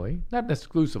 generally, not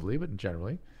exclusively, but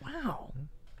generally. Wow.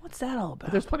 What's that all about?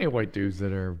 But there's plenty of white dudes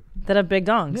that have big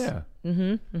dongs. Yeah.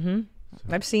 Mm-hmm. Mm-hmm. So.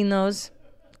 I've seen those.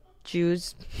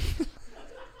 Jews.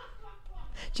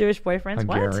 Jewish boyfriends.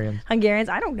 Hungarians. What? Hungarians.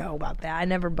 I don't know about that. I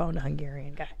never boned a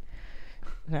Hungarian guy.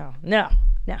 No.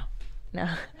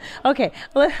 Okay,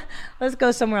 let's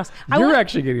go somewhere else. You're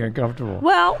actually getting uncomfortable.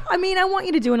 Well, I want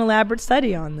you to do an elaborate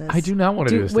study on this. I do not want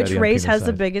to do a study which on race penis has size.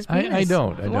 the biggest penis. I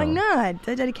don't. Why not?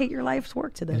 Dedicate your life's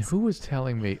work to this. And who was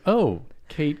telling me? Oh,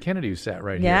 Kate Kennedy, who sat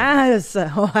right here. Yes.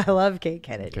 Oh, I love Kate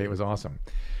Kennedy. Kate was awesome.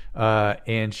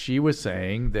 And she was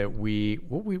saying that we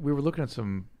were looking at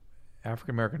some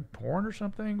African American porn or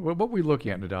something. What were we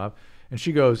looking at, Nadav? And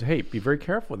she goes, "Hey, be very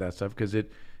careful with that stuff because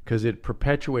it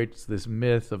perpetuates this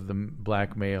myth of the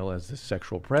black male as the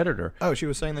sexual predator." Oh, she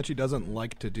was saying that she doesn't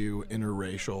like to do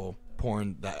interracial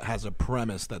porn that has a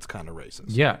premise that's kind of racist.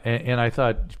 Yeah, and I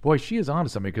thought, boy, she is onto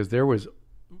something because there was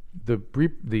the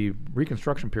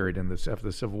Reconstruction period after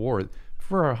the Civil War.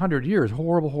 For 100 years,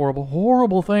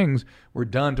 horrible things were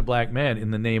done to black men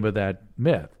in the name of that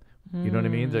myth. You know what I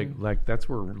mean? Like that's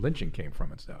where lynching came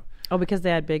from and stuff. Oh, because they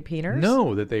had big peners?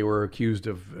 No, that they were accused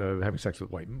of having sex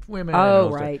with white women. Oh,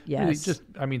 right, yes.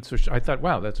 Really I thought,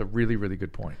 wow, that's a really, really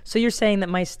good point. So you're saying that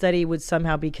my study would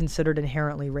somehow be considered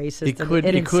inherently racist and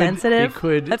insensitive? It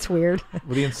could. That's weird.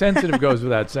 Well, the insensitive goes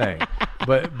without saying.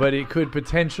 But it could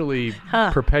potentially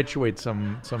perpetuate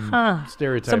some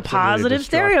stereotypes. Some positive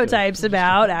stereotypes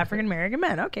about African American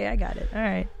men. Okay, I got it. All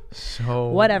right. So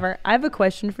whatever. I have a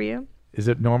question for you. Is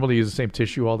it normal to use the same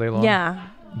tissue all day long? Yeah.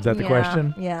 Is that the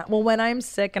question? Yeah. Well, when I'm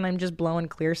sick and I'm just blowing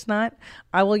clear snot,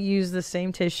 I will use the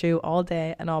same tissue all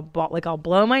day, and I'll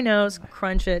blow my nose,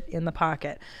 crunch it in the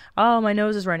pocket. Oh, my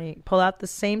nose is running. Pull out the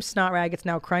same snot rag. It's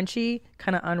now crunchy.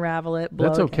 Kind of unravel it. Blow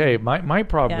That's it okay. in. My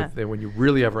problem with it, when you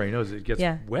really have runny nose, it gets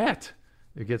wet.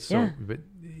 It gets so. Yeah. But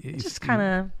just kind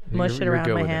of mush it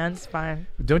around my hands. Fine.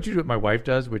 Don't you do what my wife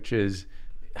does, which is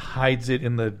hides it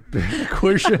in the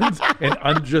cushions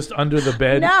and just under the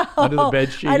bed, under the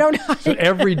bed sheet. I don't know. So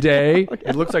every day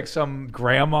it looks like some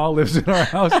grandma lives in our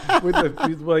house with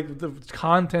the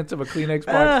contents of a Kleenex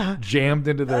box jammed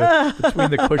into between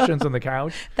the cushions on the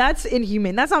couch. That's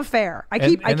inhumane. That's not fair. I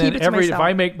keep it to myself. If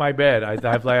I make my bed, I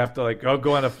have to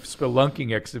go on a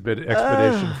spelunking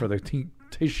expedition for the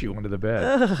tissue under the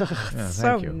bed.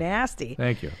 So nasty.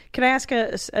 Thank you. Can I ask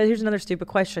here's another stupid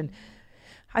question.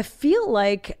 I feel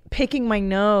like picking my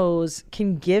nose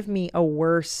can give me a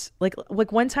worse, like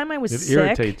one time I was sick. It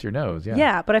irritates your nose, yeah.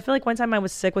 Yeah, but I feel like one time I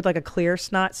was sick with like a clear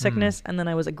snot sickness, and then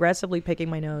I was aggressively picking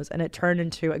my nose, and it turned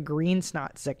into a green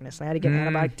snot sickness, and I had to get an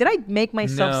antibiotic. Did I make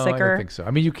myself sicker? No, I don't think so.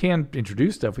 I mean, you can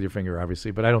introduce stuff with your finger,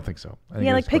 obviously, but I don't think so.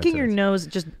 Yeah, like picking your nose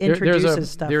just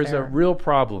introduces stuff. There's a real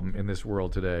problem in this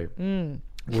world today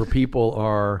where people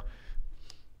are,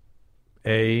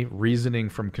 reasoning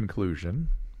from conclusion.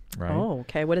 Right. Oh,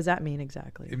 okay. What does that mean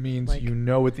exactly? It means you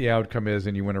know what the outcome is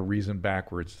and you want to reason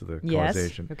backwards to the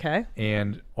causation. Okay.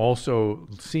 And also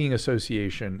seeing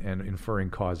association and inferring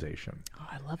causation. Oh,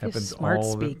 I love this smart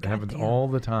speak. It happens all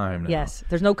the time now. Yes.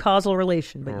 There's no causal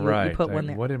relation, but you put one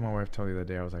there. What did my wife tell you the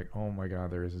other day? I was like, oh my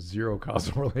God, there is a zero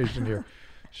causal relation here.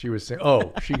 She was saying,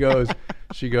 she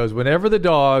goes, whenever the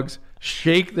dogs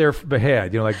shake their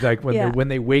head, like when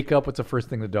they wake up, what's the first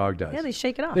thing the dog does? Yeah, they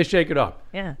shake it off. They shake it off.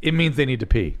 Yeah. It means they need to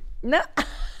pee. No.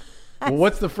 Well,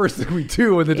 what's the first thing we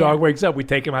do when the dog wakes up? We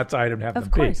take him outside and have them pee.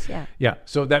 Of course, yeah. Yeah,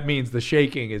 so that means the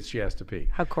shaking is she has to pee.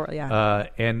 Yeah.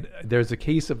 And there's a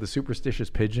case of the superstitious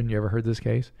pigeon. You ever heard this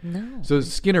case? No. So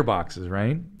Skinner boxes,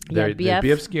 right? Yeah,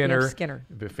 B.F. Skinner.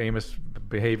 The famous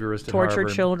behaviorist at Tortured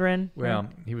Harvard. children. Well,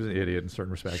 he was an idiot in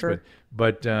certain respects. Sure.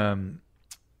 But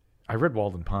I read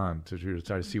Walden Pond to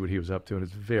try to see what he was up to, and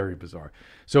it's very bizarre.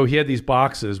 So he had these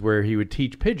boxes where he would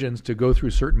teach pigeons to go through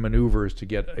certain maneuvers to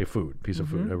get a piece of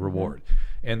food, a reward.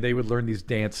 And they would learn these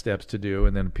dance steps to do,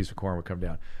 and then a piece of corn would come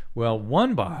down. Well,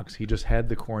 one box, he just had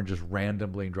the corn just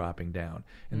randomly dropping down.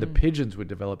 And the pigeons would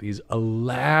develop these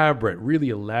really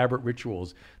elaborate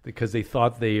rituals because they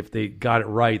thought if they got it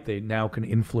right, they now can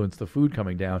influence the food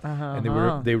coming down.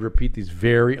 And they would repeat these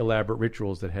very elaborate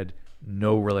rituals that had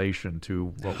no relation to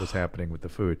what was happening with the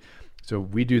food. So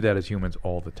we do that as humans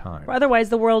all the time. Well, otherwise,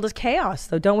 the world is chaos,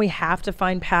 though. Don't we have to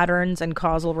find patterns and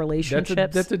causal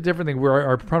relationships? That's a different thing. Where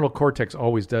our frontal cortex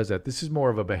always does that. This is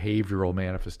more of a behavioral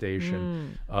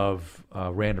manifestation of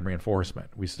random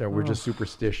reinforcement. We're just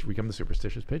superstitious. We become the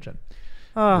superstitious pigeon.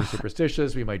 We're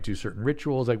superstitious. We might do certain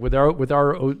rituals, like with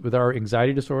our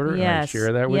anxiety disorder. Yes. And I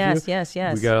share that with you. Yes.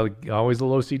 We got always a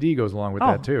little OCD goes along with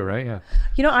that too, right? Yeah.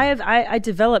 You know, I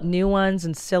develop new ones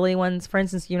and silly ones. For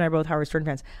instance, you and I are both Howard Stern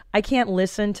fans. I can't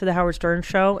listen to the Howard Stern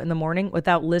show in the morning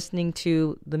without listening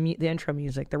to the intro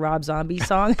music, the Rob Zombie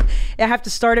song. I have to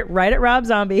start it right at Rob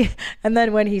Zombie, and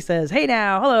then when he says, "Hey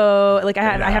now, hello," like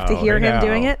I have to hear him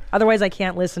doing it. Otherwise, I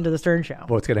can't listen to the Stern show.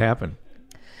 What's going to happen?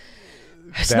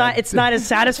 It's not as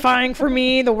satisfying for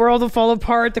me. The world will fall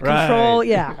apart. The control,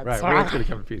 right. It's going to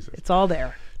come to pieces. It's all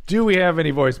there. Do we have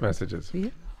any voice messages?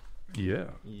 Yeah.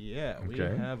 We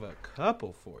have a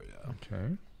couple for you.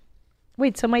 Okay.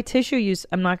 Wait, so my tissue use,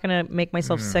 I'm not going to make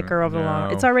myself sicker over the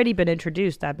long. It's already been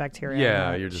introduced, that bacteria.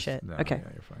 Yeah, you're just shit. No, okay.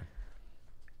 Yeah, you're fine.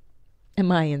 Am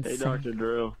I insane? Hey, Dr.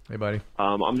 Drew. Hey, buddy.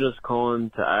 I'm just calling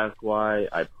to ask why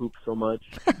I poop so much.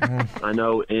 I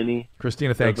know Enny.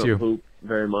 Christina, thanks you. Poop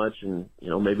very much, and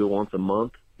maybe once a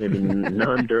month, maybe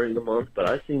none during the month. But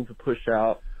I seem to push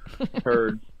out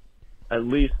herds at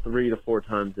least 3 to 4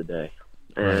 times a day.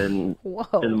 And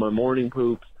in my morning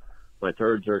poops, my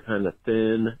turds are kind of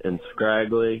thin and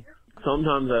scraggly.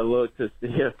 Sometimes I look to see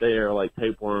if they are like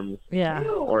tapeworms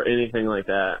or anything like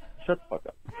that. Shut the fuck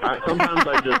up. Sometimes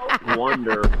I just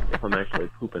wonder if I'm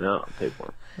actually pooping out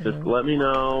tapeworm. Just let me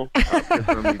know.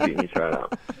 I'll beat me try it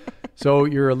out. So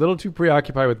you're a little too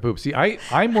preoccupied with poop. See,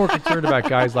 I'm more concerned about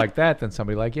guys like that than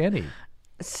somebody like Enny.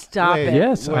 Stop it.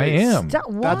 Yes, I am.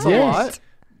 That's a lot.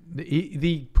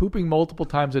 The pooping multiple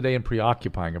times a day and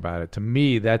preoccupying about it, to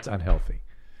me, that's unhealthy.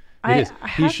 It is.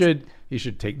 He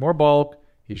should take more bulk.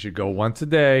 He should go once a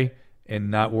day and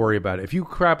not worry about it. If you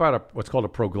crap out what's called a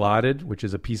proglotid, which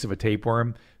is a piece of a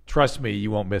tapeworm, trust me,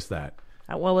 you won't miss that.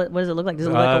 Well, what does it look like? Does it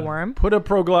look like a worm? Put a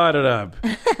proglotid up.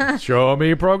 Show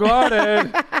me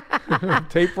proglotid.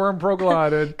 Tapeworm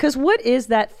proglotid. Because what is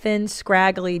that thin,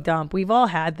 scraggly dump? We've all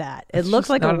had that. It looks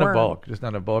like a worm. Just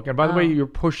not a bulk. And by the way, you're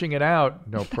pushing it out.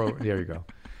 No, there you go.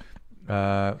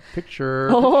 Picture,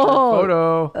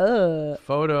 photo,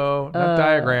 not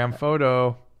diagram,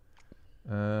 photo.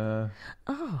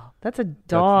 That's a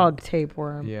dog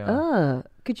tapeworm. Yeah.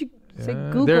 Could you say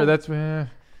Google? There, that's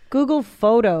Google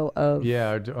photo of.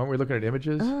 Yeah, aren't we looking at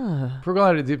images?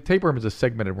 Proglotid, the tapeworm is a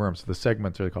segmented worm, so the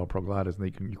segments are called proglotids,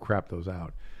 and you crap those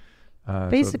out.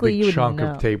 Basically, so you would chunk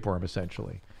know. of tapeworm,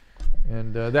 essentially,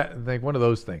 and that like one of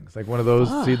those things, like one of those.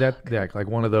 See that? Yeah, like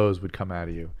one of those would come out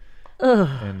of you.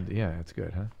 And yeah, it's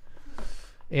good, huh?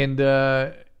 And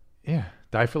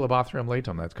Diphyllobothrium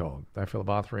latum, that's called.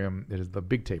 Diphyllobothrium, it is the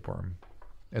big tapeworm.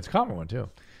 It's a common one, too.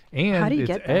 And how do you it's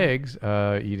get that? eggs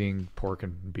eating pork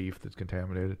and beef that's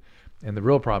contaminated. And the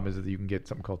real problem is that you can get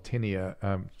something called tinea.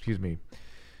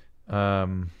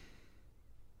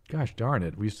 Gosh darn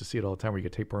it. We used to see it all the time where you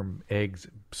get tapeworm eggs,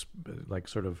 like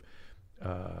sort of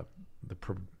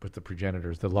with the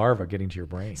progenitors, the larva getting to your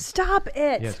brain. Stop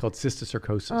it. Yeah, it's called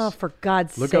cysticercosis. Oh, for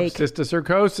God's sake. Look up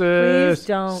cysticercosis. Please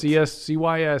don't.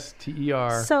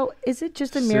 CYSTER. So is it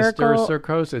just a miracle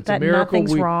cysticercosis. It's that a miracle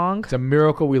nothing's wrong? It's a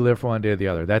miracle we live from one day to the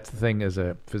other. That's the thing as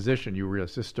a physician. You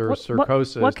realize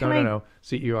cysticercosis. No.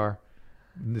 CER.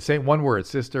 The same one word.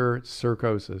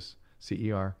 Cysticercosis.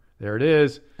 CER. There it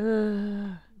is.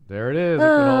 There it is.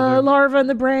 Larva in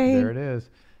the brain. There it is.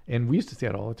 And we used to see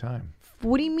it all the time.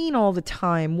 What do you mean all the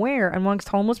time? Where? Amongst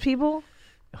homeless people?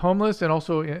 Homeless, and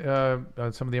also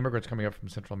some of the immigrants coming up from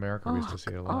Central America. We used to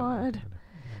see it a lot. God.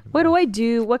 What do I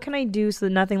do? What can I do so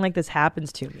that nothing like this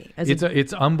happens to me?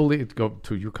 It's unbelievable. Go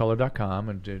to yourcolor.com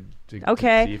and to see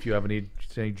if you have any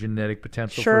genetic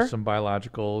potential for some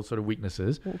biological sort of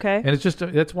weaknesses. Okay. And it's just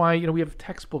that's why we have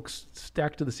textbooks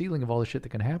stacked to the ceiling of all the shit that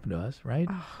can happen to us, right?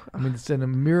 I mean, it's a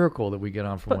miracle that we get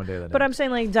on from one day to the next. But I'm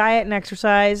saying like diet and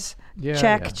exercise.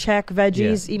 Check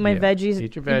veggies. Eat my veggies.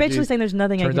 Eat your veggies. You're basically saying there's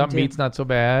nothing I can do. Turns out meat's not so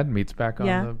bad. Meat's back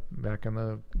on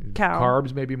the cow.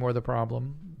 carbs may be more the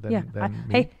problem than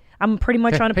meat. Hey, I'm pretty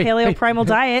much on a paleo primal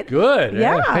diet. Good.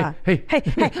 Yeah. Hey.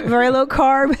 Very low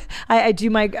carb. I do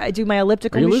my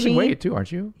elliptical machine. You're losing weight too,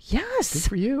 aren't you? Yes. Good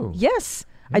for you. Yes.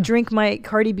 Yeah. I drink my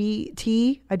Cardi B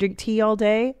tea. I drink tea all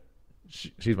day.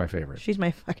 She's my favorite. She's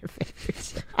my fucking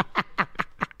favorite.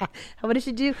 What does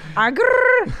she do?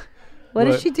 What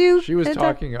does she do? She was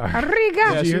talking.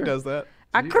 Yeah, she does that.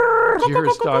 Did you hear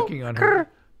her talking on her,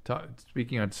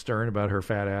 speaking on Stern about her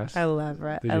fat ass? I love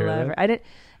her. I love her. I didn't.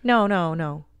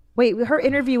 No. Wait, her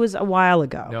interview was a while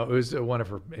ago. No, it was one of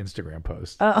her Instagram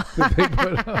posts. Oh.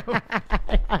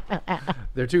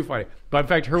 They're too funny. But in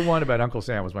fact, her one about Uncle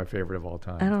Sam was my favorite of all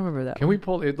time. I don't remember that. Can we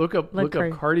pull it? Look up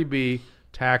Cardi B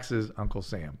taxes Uncle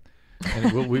Sam.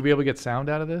 And will we be able to get sound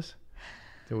out of this?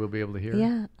 So we'll be able to hear?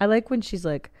 Yeah. I like when she's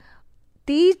like,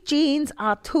 these jeans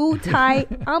are too tight.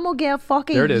 I'm going to get a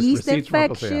fucking yeast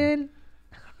infection.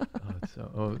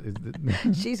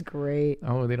 She's great.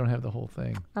 Oh, they don't have the whole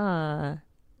thing.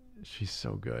 She's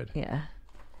so good. Yeah.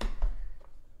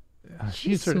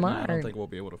 She's smart. I don't think we'll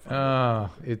be able to find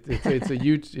it. It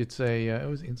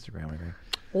was Instagram, I think.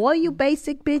 All you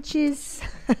basic bitches.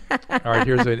 All right,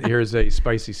 here's a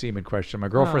spicy semen question. My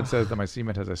girlfriend says that my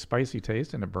semen has a spicy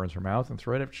taste and it burns her mouth and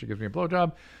throat after she gives me a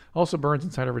blowjob. Also burns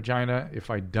inside her vagina if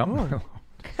I dump.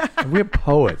 We have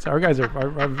poets. Our guys are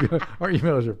our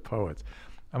emailers are poets.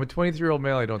 I'm a 23-year-old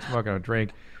male. I don't smoke. I don't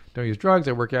drink. Don't use drugs.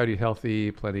 I work out, eat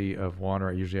healthy, plenty of water.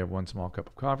 I usually have one small cup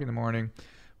of coffee in the morning.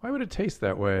 Why would it taste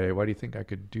that way? What do you think I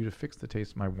could do to fix the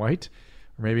taste of my white?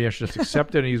 Or maybe I should just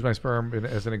accept it and use my sperm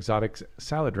as an exotic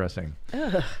salad dressing.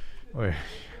 Ugh.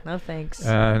 No thanks.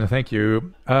 No, thank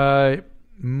you.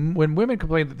 When women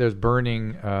complain that there's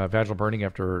burning, vaginal burning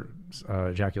after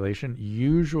ejaculation,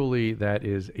 usually that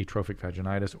is atrophic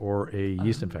vaginitis or a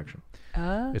yeast infection.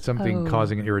 It's something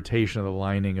causing an irritation of the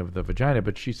lining of the vagina.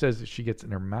 But she says that she gets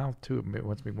in her mouth too. It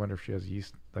makes me wonder if she has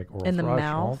yeast, like oral in thrush. In the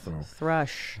mouth, also.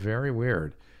 thrush. Very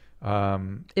weird.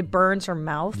 It burns her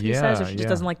mouth. He says, or she just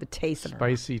doesn't like the taste of her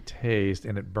spicy taste,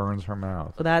 and it burns her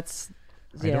mouth. Well, that's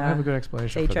I don't have a good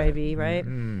explanation. It's for HIV, that. right?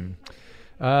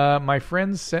 Mm-hmm. My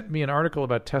friends sent me an article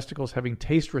about testicles having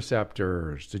taste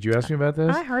receptors. Did you ask me about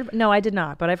this? No, I did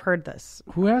not, but I've heard this.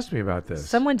 Who asked me about this?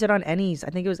 Someone did on Enny's. I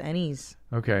think it was Enny's.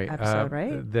 Okay, episode,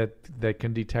 right? That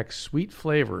can detect sweet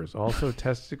flavors. Also,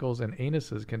 testicles and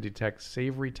anuses can detect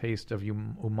savory taste of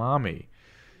umami.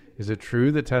 Is it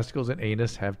true that testicles and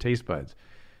anus have taste buds?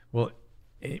 Well,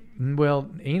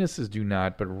 anuses do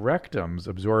not, but rectums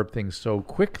absorb things so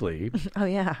quickly. Oh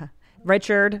yeah,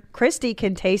 Richard Christie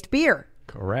can taste beer.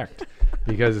 Correct,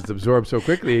 because it's absorbed so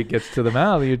quickly, it gets to the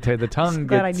mouth. The tongue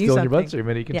gets still in your bloodstream,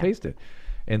 and you can taste it.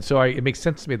 And so it makes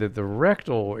sense to me that the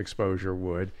rectal exposure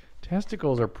would.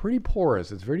 Testicles are pretty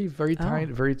porous. It's very, very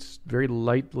tiny, very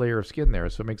light layer of skin there.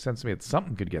 So it makes sense to me that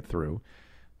something could get through.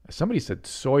 Somebody said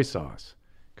soy sauce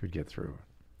could get through.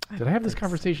 Did I have this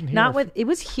conversation here? Not with. It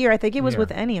was here. I think it was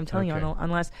with Enny. I'm telling you,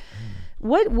 unless.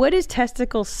 What is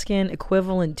testicle skin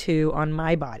equivalent to on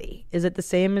my body? Is it the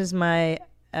same as my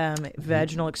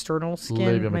vaginal external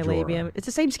skin? My labium. It's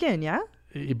the same skin, yeah.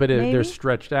 But they're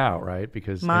stretched out, right?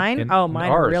 Because mine. Mine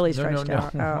are really stretched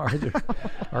out.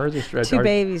 Ours are stretched. Two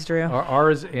babies, Drew.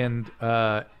 Ours and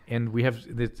we have.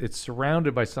 It's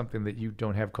surrounded by something that you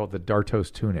don't have called the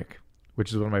dartos tunic,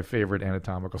 which is one of my favorite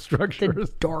anatomical structures.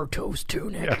 The Dartos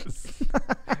tunic. Yes.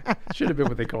 Should have been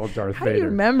what they called Darth Vader. How do you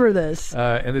remember this?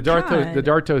 And the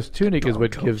Dartos tunic is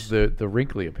what gives the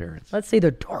wrinkly appearance. Let's see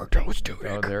the Dartos tunic.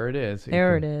 Oh, there it is.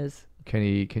 It is. Can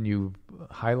you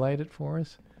highlight it for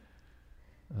us?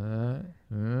 Now,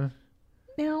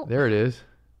 there it is.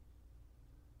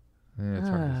 Yeah, it's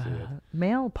hard to see it.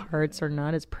 Male parts are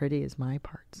not as pretty as my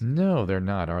parts. No, they're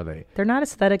not, are they? They're not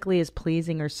aesthetically as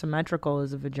pleasing or symmetrical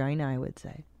as a vagina, I would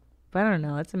say. But I don't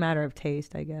know. It's a matter of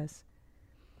taste, I guess.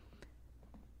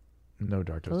 No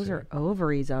Dartos. Those are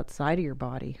ovaries outside of your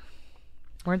body.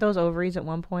 Weren't those ovaries at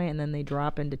one point, and then they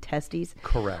drop into testes?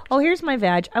 Correct. Oh, here's my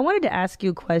vag. I wanted to ask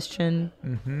you a question.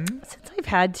 Since I've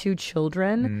had 2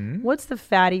 children, what's the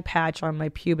fatty patch on my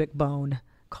pubic bone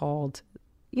called?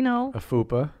 You know, a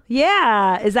fupa.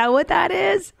 Yeah, is that what that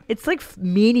is? It's like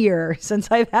meteor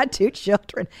since I've had 2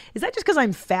 children. Is that just because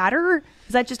I'm fatter?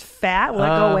 Is that just fat? Will it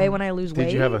go away when I lose weight?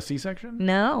 Did you have a C-section?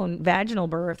 No, vaginal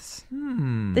births.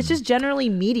 It's just generally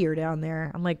meteor down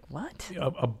there. I'm like, what?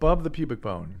 Above the pubic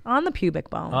bone. On the pubic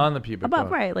bone. On the pubic bone.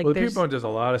 Right. Like the pubic bone does a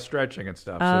lot of stretching and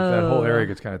stuff, so that whole area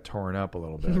gets kind of torn up a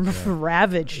little bit.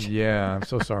 Ravaged. Yeah, I'm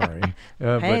so sorry.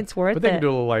 Hey, it's worth it. But they can do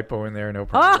a little lipo in there, no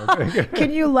problem.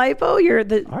 Can you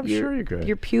lipo? I'm sure you could.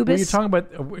 Your pubis. Are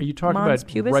you talking about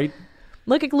pubis? right?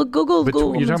 Google.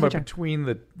 You're talking about between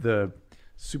the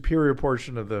superior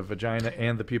portion of the vagina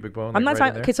and the pubic bone. I'm not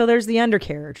talking. Okay, so there's the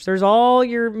undercarriage. There's all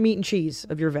your meat and cheese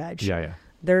of your veg. Yeah.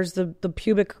 There's the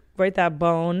pubic, right? That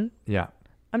bone. Yeah.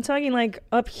 I'm talking like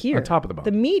up here. On top of the bone.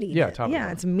 The meaty. Yeah, top of the bone.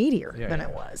 It's meatier than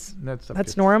it was.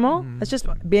 That's normal? That's just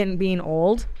being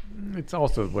old? It's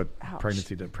also what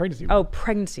pregnancy did.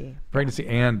 Pregnancy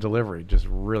and delivery just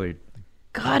really...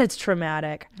 God, it's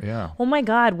traumatic. Yeah. Oh my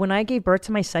God, when I gave birth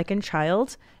to my second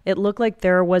child, it looked like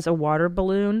there was a water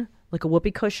balloon, like a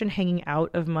whoopee cushion hanging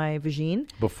out of my vagine.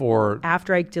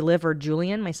 After I delivered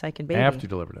Julian, my second baby. After you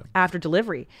delivered him. After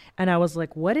delivery. And I was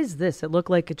like, what is this? It looked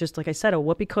like, just like I said, a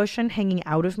whoopee cushion hanging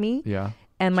out of me. Yeah.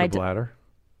 And my bladder?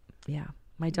 Yeah.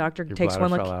 My doctor takes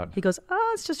one look. He goes,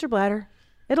 oh, it's just your bladder.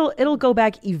 It'll go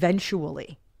back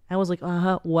eventually. I was like,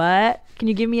 what? Can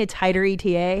you give me a tighter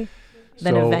ETA?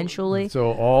 Then eventually.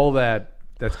 So all that's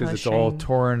because it's all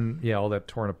torn, all that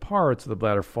torn apart, so the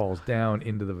bladder falls down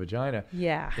into the vagina.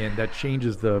 Yeah. And that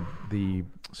changes the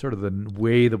sort of the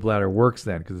way the bladder works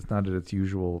then, because it's not at its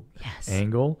usual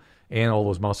angle. And all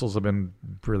those muscles have been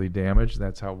really damaged.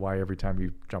 That's why every time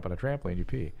you jump on a trampoline, you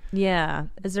pee. Yeah.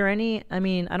 Is there any, I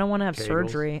don't want to have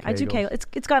surgery. I do Kegels.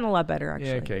 It's gotten a lot better, actually.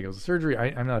 Yeah, Kegels. Surgery,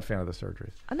 I'm not a fan of the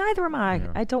surgeries. Neither am I.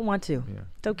 I don't want to. Yeah.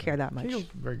 Don't care that much. Kegels,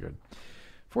 very good.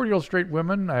 40-year-old straight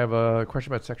women, I have a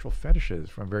question about sexual fetishes.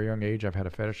 From a very young age, I've had a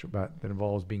fetish that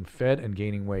involves being fed and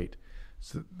gaining weight.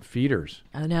 So, feeders.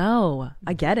 Oh, no.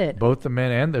 I get it. Both the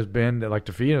men and there's men that like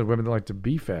to feed and women that like to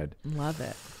be fed. Love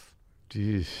it.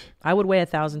 Jeez. I would weigh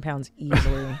 1,000 pounds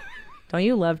easily. Don't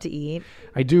you love to eat?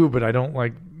 I do, but I don't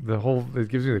like it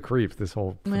gives me the creeps, this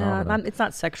whole phenomenon. It's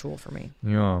not sexual for me.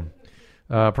 Yeah.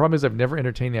 Problem is I've never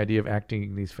entertained the idea of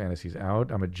acting these fantasies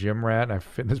out. I'm a gym rat and I'm a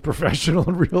fitness professional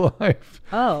in real life.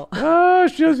 Oh.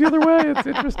 She goes the other way. It's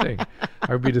interesting.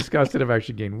 I would be disgusted if I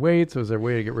actually gained weight. So is there a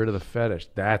way to get rid of the fetish?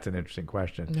 That's an interesting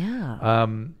question. Yeah.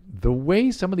 The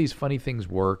way some of these funny things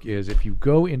work is if you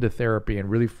go into therapy and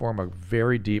really form a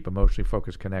very deep, emotionally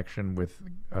focused connection with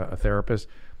a therapist,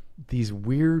 these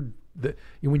weird...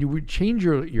 when you change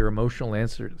your emotional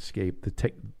landscape,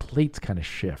 the plates kind of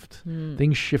shift.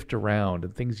 Things shift around,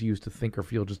 and things you used to think or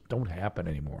feel just don't happen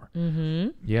anymore. Mm-hmm.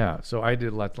 Yeah, so I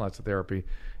did lots of therapy,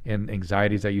 and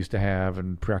anxieties I used to have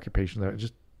and preoccupations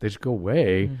they just go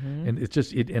away. Mm-hmm. And it's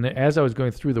just and as I was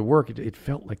going through the work, it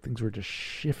felt like things were just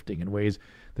shifting in ways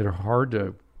that are hard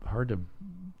to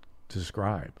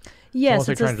describe. Yes,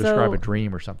 it's trying to describe a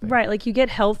dream or something. Right, like you get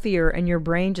healthier and your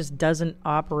brain just doesn't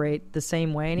operate the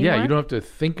same way anymore. Yeah, you don't have to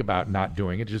think about not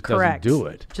doing it. It just doesn't do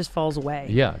it. It just falls away.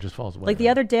 Yeah, it just falls away. Like the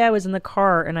other day I was in the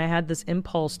car and I had this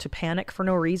impulse to panic for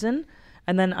no reason.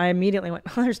 And then I immediately went,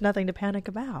 there's nothing to panic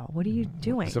about. What are you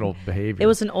doing? It's an old behavior. It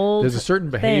was an old There's a certain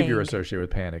behavior thing. associated with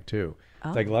panic, too.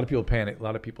 Oh. Like a lot of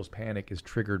people's panic is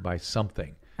triggered by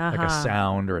something. Like a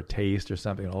sound or a taste or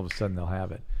something, and all of a sudden they'll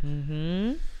have it.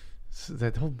 Mm-hmm. So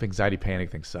that whole anxiety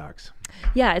panic thing sucks.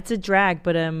 Yeah, it's a drag,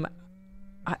 but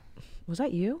was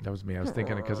that you? That was me. I was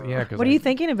thinking because what are you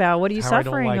thinking about? What are you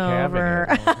suffering over?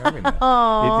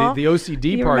 Oh, the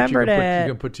OCD part you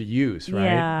can put to use, right?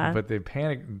 Yeah. But the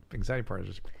anxiety part is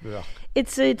just. Ugh.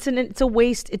 It's a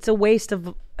waste. It's a waste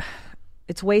of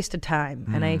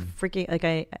time, and I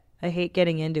freaking I hate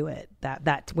getting into it.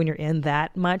 That when you're in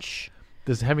that much.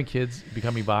 Does having kids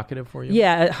become evocative for you?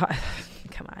 Yeah.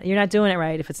 Come on, you're not doing it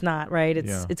right if it's not right.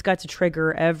 It's got to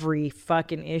trigger every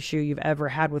fucking issue you've ever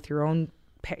had with your own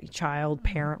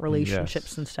child-parent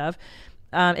relationships and stuff.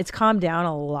 It's calmed down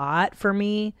a lot for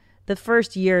me. The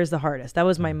first year is the hardest. That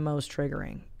was my most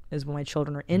triggering, is when my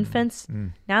children are infants.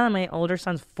 Now that my older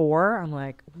son's 4, I'm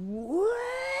like, whoa,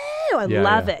 I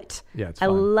love it. Yeah, it's fun.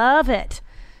 I love it.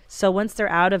 So once they're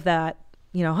out of that,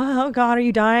 oh God, are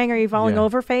you dying? Are you falling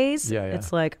over phase?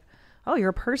 It's like, oh, you're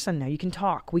a person now. You can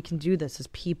talk. We can do this as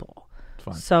people. It's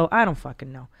fun. So I don't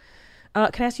fucking know.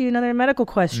 Can I ask you another medical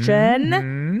question?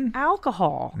 Mm-hmm.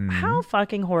 Alcohol. Mm-hmm. How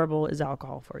fucking horrible is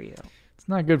alcohol for you? It's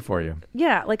not good for you.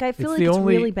 Yeah, like I feel it's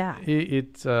really bad.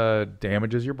 It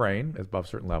damages your brain above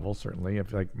certain levels. Certainly,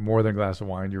 if like more than a glass of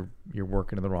wine, you're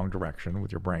working in the wrong direction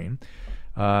with your brain.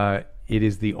 It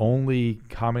is the only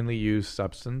commonly used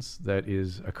substance that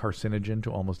is a carcinogen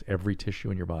to almost every tissue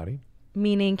in your body.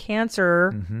 Meaning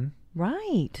cancer. Mm-hmm.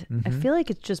 Right. Mm-hmm. I feel like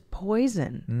it's just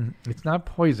poison. Mm-hmm. It's not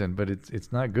poison, but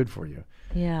it's not good for you.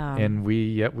 Yeah. And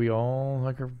we all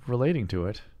are relating to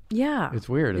it. Yeah. It's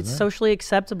weird, isn't it? It's socially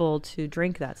acceptable to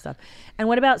drink that stuff. And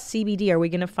what about CBD? Are we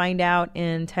going to find out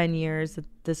in 10 years that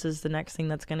this is the next thing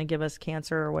that's going to give us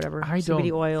cancer or whatever?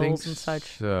 CBD oils and such.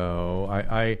 So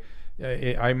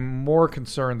I'm more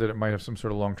concerned that it might have some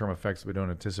sort of long-term effects that we don't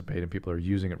anticipate, and people are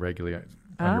using it regularly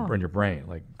on your brain,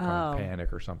 like kind of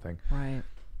panic or something. Right.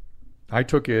 I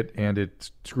took it, and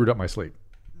it screwed up my sleep.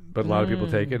 But a lot of people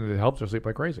take it, and it helps her sleep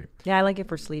like crazy. Yeah, I like it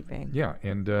for sleeping. Yeah,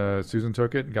 and Susan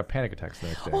took it and got panic attacks the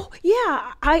next day. Oh,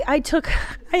 yeah. I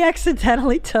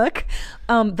accidentally took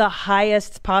the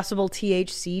highest possible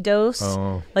THC dose.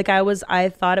 Oh. Like I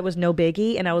thought it was no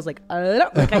biggie, and I was like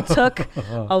I took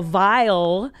a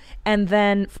vial, and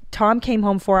then Tom came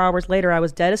home 4 hours later. I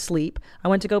was dead asleep. I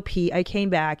went to go pee. I came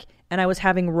back, and I was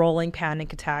having rolling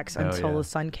panic attacks until the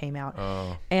sun came out.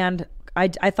 Oh. And I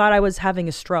thought I was having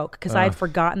a stroke because I had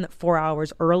forgotten that 4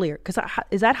 hours earlier. Because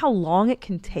is that how long it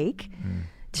can take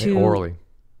to orally?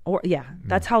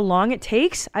 That's how long it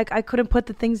takes. I couldn't put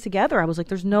the things together. I was like,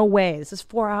 "There's no way. This is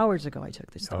 4 hours ago. I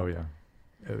took this stuff." Oh yeah,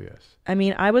 oh yes. I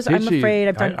mean, I'm afraid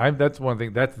I've done. That's one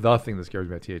thing. That's the thing that scares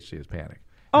me about THC is panic.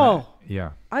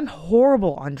 Yeah. I'm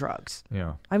horrible on drugs.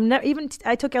 Yeah. I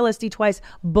took LSD twice,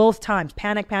 both times.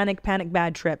 Panic,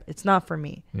 bad trip. It's not for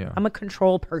me. Yeah. I'm a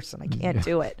control person. I can't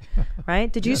do it.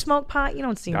 Right? Did you smoke pot? You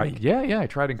don't seem like Yeah. I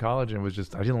tried in college and it was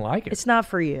just, I didn't like it. It's not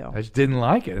for you. I just didn't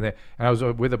like it. And I was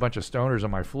with a bunch of stoners on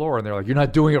my floor and they're like, "You're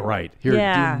not doing it right. Here,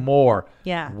 do more."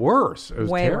 Yeah. Worse. It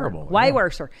was terrible. Way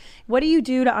worse. What do you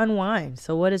do to unwind?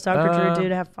 So what does Dr. Drew do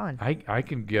to have fun? I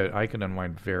can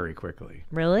unwind very quickly.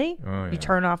 Really? Oh, yeah. You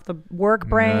turn off the work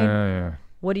brain? Yeah.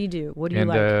 What do you do? What do you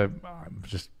like?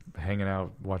 Just hanging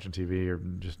out, watching TV, or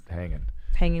just hanging.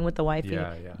 Hanging with the wifey.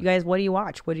 Yeah. You guys, what do you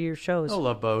watch? What are your shows? Oh,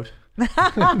 Love Boat.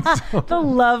 The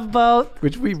Love Boat.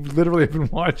 Which we literally have been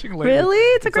watching lately. Really?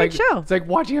 It's a great show. It's like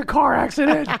watching a car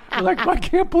accident. You're like, I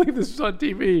can't believe this is on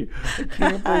TV. I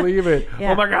can't believe it.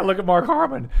 Yeah. Oh my God, look at Mark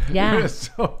Harmon. Yeah.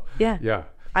 Yeah.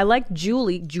 I like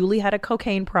Julie. Julie had a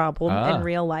cocaine problem in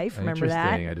real life. Remember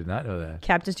that? Interesting. I did not know that.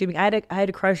 Captain Stubing. I had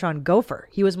a crush on Gopher.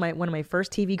 He was one of my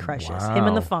first TV crushes. Wow. Him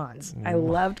and the Fonz. I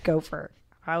loved Gopher.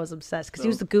 I was obsessed because he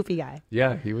was the goofy guy.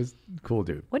 Yeah, he was a cool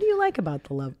dude. What do you like about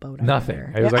the Love Boat? Nothing.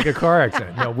 It was like a car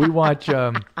accident. No, we watch.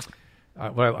 I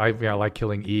like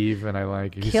Killing Eve, and I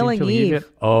like Killing Eve. Yet?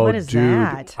 Oh, what is dude,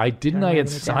 that? I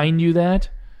assign you that.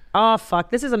 Oh fuck!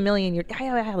 This is a million years. I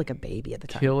had like a baby at the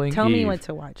time. Killing Tell Eve. me what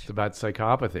to watch. It's about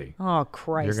psychopathy. Oh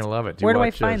Christ! You're gonna love it. Where do I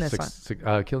find this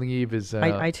on? Killing Eve is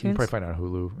iTunes. You can probably find it on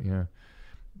Hulu.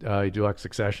 Yeah. You do like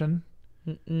Succession?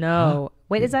 No. Huh?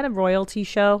 Wait, is that a royalty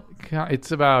show?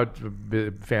 It's about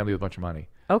a family with a bunch of money.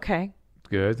 Okay. It's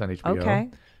good. It's on HBO. Okay.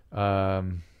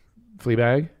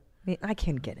 Fleabag. I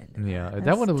can't get into that. Yeah,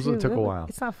 that one took a while.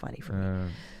 It's not funny for me.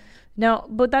 No,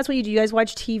 but that's what you do. You guys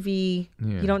watch TV.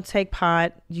 Yeah. You don't take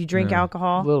pot. You drink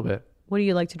alcohol. A little bit. What do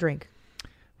you like to drink?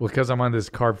 Well, because I'm on this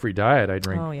carb-free diet, I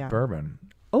drink bourbon.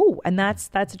 Oh, and that's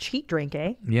a cheat drink,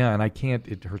 eh? Yeah, and I can't.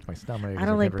 It hurts my stomach. I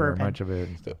don't like bourbon. Very much of it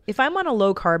and stuff. If I'm on a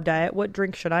low-carb diet, what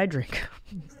drink should I drink?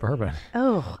 Bourbon.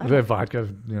 Oh. Vodka,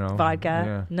 Vodka?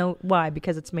 Yeah. No, why?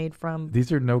 Because it's made from...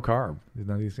 These are no carb. None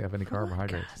of these have any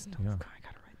carbohydrates. I gotta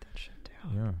write that shit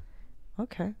down. Yeah.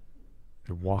 Okay.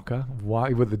 Waka?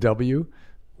 Why with the W?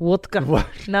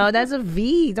 Wodka. No, that's a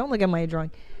V. Don't look at my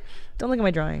drawing.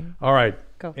 All right.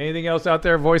 Go. Anything else out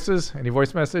there? Voices? Any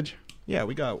voice message? Yeah,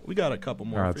 we got a couple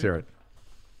more. All right, let's hear it.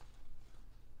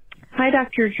 Hi,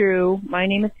 Dr. Drew. My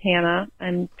name is Hannah.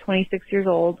 I'm 26 years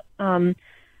old. I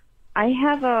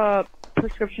have a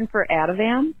prescription for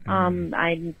Ativan.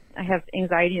 I have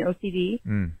anxiety and OCD.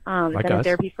 I've been in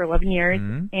therapy for 11 years,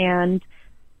 and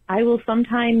I will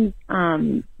sometimes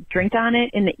drink on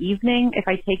it in the evening if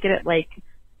I take it at like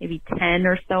maybe 10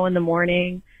 or so in the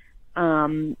morning.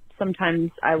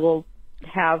 Sometimes I will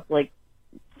have like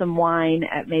some wine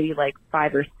at maybe like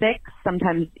 5 or 6,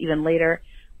 sometimes even later.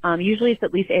 Usually it's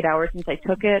at least 8 hours since I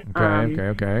took it.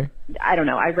 Okay. I don't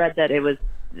know. I read that it was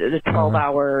the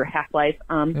 12-hour half-life.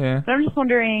 But I'm just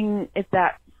wondering if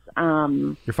that's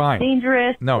you're fine.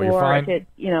 Dangerous. No, you're fine. If it,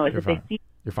 is it fine.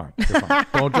 You're fine.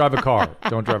 Don't drive a car.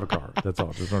 That's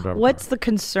all. Just don't drive a car. What's the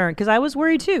concern? Because I was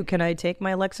worried too. Can I take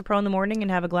my Lexapro in the morning and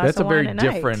have a glass of wine at night?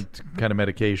 That's a very different kind of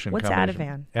medication. What's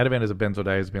Ativan? Ativan is a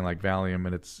benzodiazepine like Valium,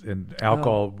 and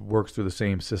alcohol works through the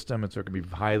same system, and so it can be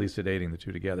highly sedating the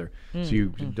two together. So you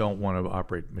don't want to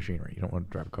operate machinery. You don't want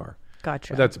to drive a car.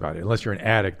 Gotcha. But that's about it. Unless you're an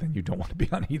addict, then you don't want to be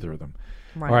on either of them.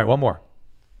 Right. All right, one more.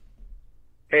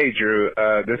 Hey, Drew.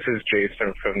 This is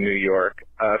Jason from New York.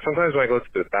 Sometimes when I go to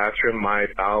the bathroom, my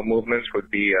bowel movements would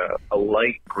be a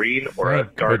light green or a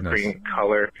dark green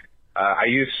color. I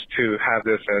used to have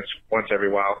this once every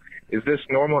while. Is this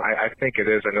normal? I think it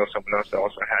is. I know someone else that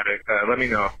also had it. Let me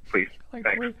know, please.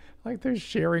 Thanks. Like they're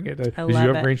sharing it. Did you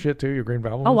have green shit too? Your green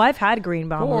bowel movement? Oh, I've had green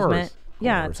bowel movement.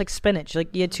 Yeah, it's like spinach.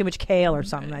 Like you had too much kale or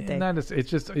something that day.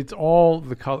 It's all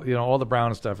the color. All the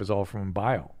brown stuff is all from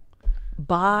bile.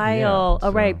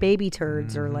 Right, baby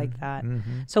turds are like that.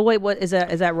 So wait, what is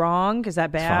that? Is that wrong? Is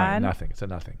that bad? It's fine. Nothing. It's a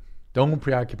nothing. Don't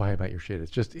preoccupy about your shit. It's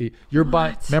just your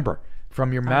body. Remember,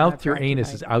 From your mouth to your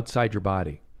anus is outside your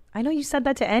body. I know you said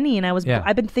that to Enny, and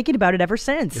I've been thinking about it ever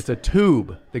since. It's a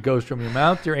tube that goes from your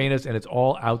mouth to your anus, and it's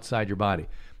all outside your body.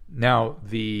 Now,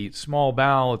 the small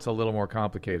bowel, it's a little more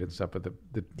complicated and stuff, but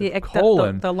the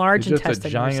colon the large is just intestine,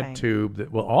 a giant tube that,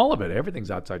 all of it,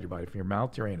 everything's outside your body, from your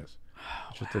mouth to your anus.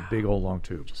 It's just a big old long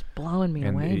tube. Just blowing me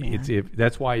away, man.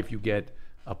 That's why if you get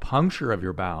a puncture of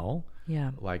your bowel,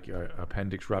 yeah, like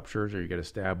appendix ruptures, or you get a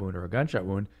stab wound or a gunshot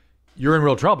wound, you're in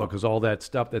real trouble because all that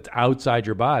stuff that's outside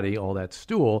your body, all that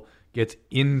stool, gets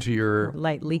into your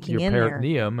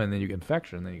peritoneum, and then you get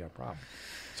infection, and then you got a problem.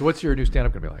 So what's your new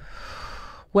stand-up going to be like?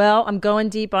 Well, I'm going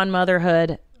deep on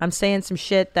motherhood. I'm saying some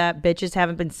shit that bitches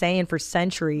haven't been saying for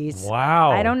centuries.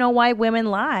 Wow. I don't know why women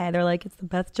lie. They're like, it's the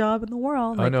best job in the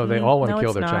world. Oh, no, they all want to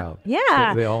kill their child.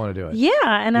 Yeah. They all want to do it. Yeah,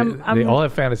 and they all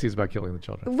have fantasies about killing the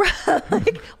children.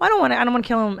 Like, I don't want to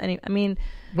kill them. I mean,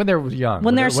 when they're young,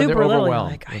 when they're super little,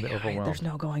 overwhelmed, like, there's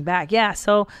no going back. Yeah,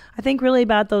 so I think really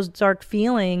about those dark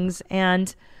feelings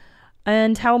and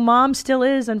how mom still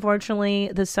is, unfortunately,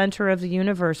 the center of the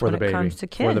universe when it comes to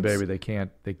kids. For the baby,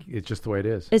 it's just the way it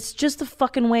is. It's just the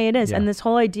fucking way it is. Yeah. And this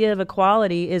whole idea of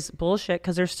equality is bullshit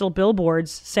because there's still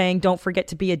billboards saying, don't forget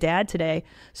to be a dad today.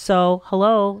 So,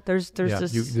 hello, there's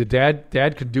this... the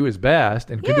dad could do his best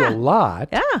and could do a lot,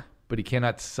 yeah, but he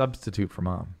cannot substitute for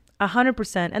mom.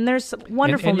 100%, and there's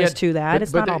wonderfulness to that.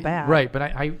 It's not all bad, right? But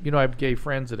I have gay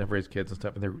friends that have raised kids and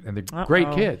stuff, and they're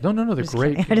great kids. No, they're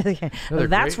great.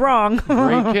 That's wrong.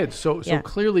 Great kids. So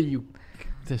clearly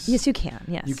yes, you can.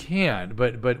 Yes, you can.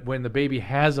 But when the baby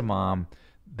has a mom,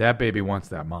 that baby wants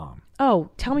that mom.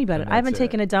 Oh, tell me about it. I haven't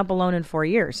taken a dump alone in 4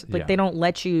 years. Like they don't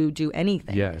let you do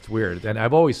anything. Yeah, it's weird. And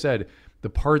I've always said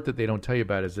the part that they don't tell you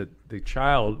about is that the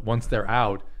child, once they're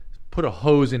out, put a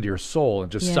hose into your soul and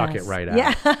just suck it right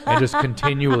out, and just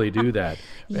continually do that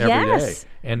every day.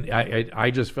 And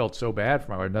I just felt so bad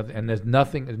for my wife, and there's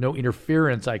no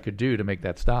interference I could do to make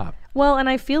that stop. Well, and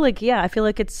I feel like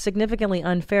it's significantly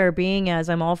unfair, being as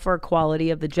I'm all for equality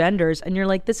of the genders, and you're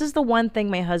like, this is the one thing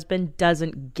my husband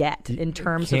doesn't get in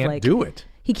terms of like, do it.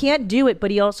 He can't do it, but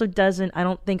he also doesn't, I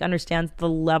don't think, understands the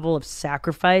level of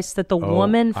sacrifice that the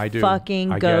woman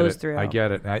fucking goes through. I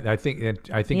get it. I think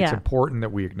it's important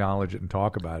that we acknowledge it and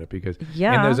talk about it because,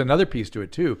 and there's another piece to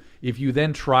it too. If you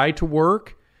then try to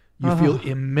work, you feel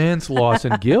immense loss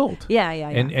and guilt.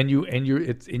 And you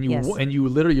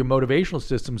literally, your motivational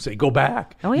system say, go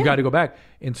back. You got to go back.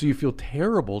 And so you feel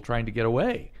terrible trying to get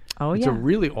away. It's a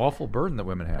really awful burden that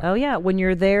women have. Oh yeah. When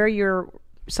you're there, you're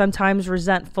sometimes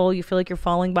resentful. You feel like you're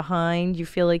falling behind. You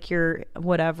feel like you're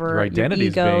whatever. Your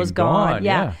identity's your ego's gone.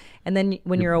 Yeah. And then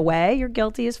when you're away, you're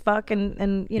guilty as fuck.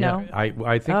 And you know.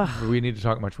 I think we need to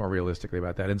talk much more realistically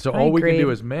about that. And so all we can do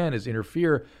as men is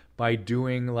interfere by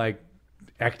doing like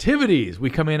activities. We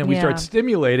come in and we start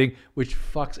stimulating, which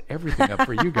fucks everything up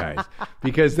for you guys,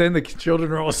 because then the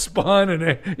children are all spun and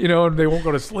they won't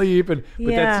go to sleep, but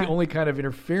that's the only kind of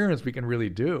interference we can really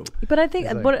do. But I think,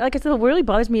 like I said, what really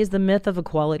bothers me is the myth of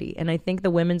equality, and I think the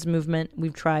women's movement,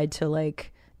 we've tried to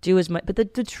like do as much, but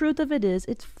the truth of it is,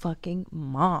 it's fucking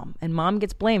mom, and mom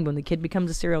gets blamed when the kid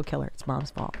becomes a serial killer. It's mom's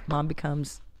fault. Mom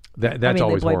becomes. That's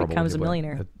always horrible. The boy becomes a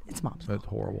millionaire. It's mom's fault. That's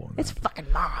horrible. It's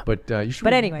fucking mom. But you should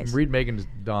read Megan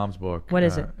Daum's book. What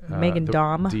is it? Megan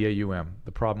Daum? D-A-U-M.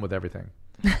 The Problem with Everything.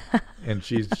 And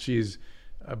she's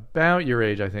about your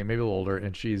age, I think, maybe a little older,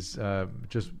 and she's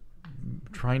just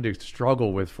trying to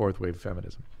struggle with fourth wave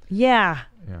feminism. Yeah.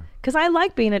 Because I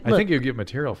like being I think you get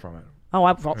material from it. Oh,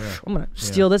 I'm going to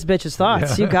steal this bitch's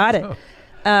thoughts. You got it.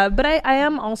 But I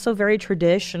am also very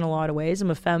tradish in a lot of ways. I'm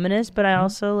a feminist, but I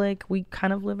also we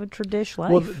kind of live a tradish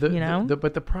life. Well,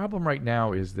 but the problem right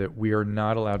now is that we are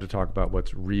not allowed to talk about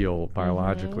what's real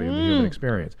biologically in the human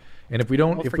experience. And if we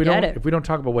don't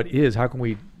talk about what is, how can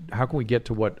we get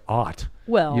to what ought?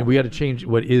 Well, we got to change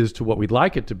what is to what we'd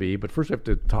like it to be. But first, we have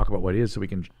to talk about what is, so we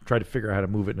can try to figure out how to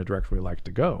move it in a direction we like it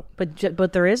to go.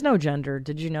 But there is no gender.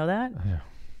 Did you know that? Yeah.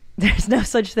 There's no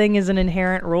such thing as an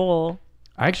inherent role.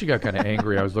 I actually got kind of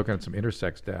angry. I was looking at some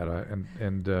intersex data,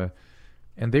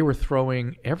 and they were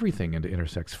throwing everything into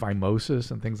intersex,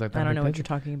 phimosis and things like that. I don't know what you're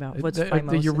talking about. What's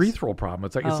phimosis? The urethral problem.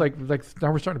 It's like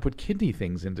now we're starting to put kidney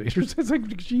things into intersex. It's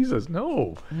like, Jesus,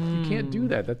 no, you can't do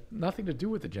that. That's nothing to do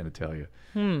with the genitalia.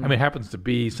 I mean, it happens to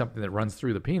be something that runs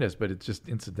through the penis, but it's just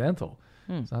incidental.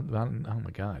 It's not. Oh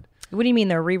my God. What do you mean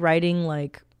they're rewriting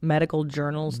medical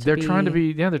journals? They're trying to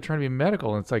be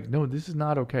medical, and it's like, no, this is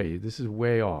not okay. This is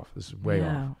way off. This is way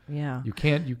off. Yeah. You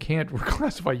can't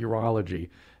classify urology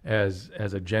as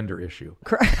a gender issue.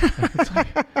 Correct.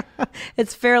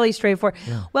 It's fairly straightforward.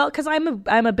 Yeah. Well, because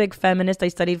I'm a big feminist. I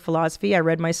studied philosophy. I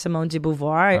read my Simone de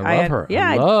Beauvoir. I love her. Yeah,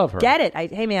 I love her. Get it.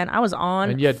 Hey, man, I was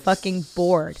on fucking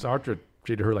board. Sartre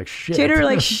treated her like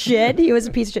shit. He was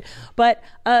a piece of shit. But,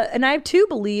 and I too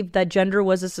believed that gender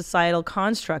was a societal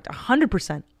construct,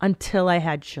 100%, until I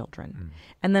had children.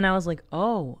 And then I was like,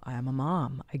 oh, I'm a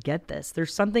mom. I get this.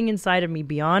 There's something inside of me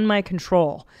beyond my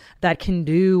control that can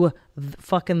do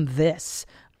fucking this.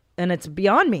 And it's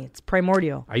beyond me. It's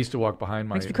primordial. I used to walk behind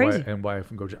my wife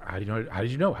and go, how did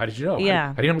you know? How did you know? Yeah.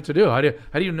 How do you know what to do? How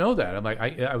do you know that? I'm like,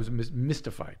 I was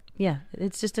mystified. Yeah,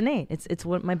 it's just innate. It's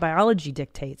what my biology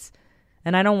dictates.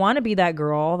 And I don't want to be that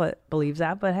girl that believes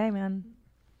that, but hey, man,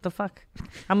 the fuck?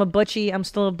 I'm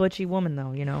still a butchy woman,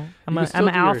 though, you know? I'm an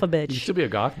alpha bitch. You should be a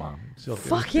goth mom.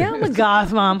 Fuck yeah, I'm a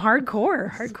goth mom.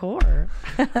 Hardcore.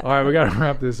 All right, we got to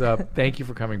wrap this up. Thank you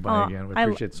for coming by again. We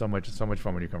appreciate it so much. It's so much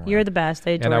fun when you come around. You're the best.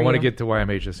 I adore and I want to get to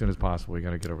YMH as soon as possible. We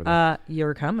got to get over there.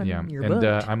 You're coming. Yeah. You're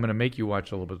booked. I'm going to make you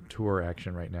watch a little bit of tour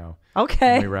action right now.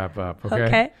 Okay. When we wrap up.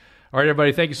 Okay. All right,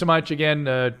 everybody, thank you so much. Again,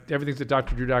 everything's at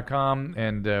drdrew.com,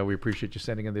 and we appreciate you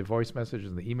sending in the voice messages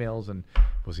and the emails, and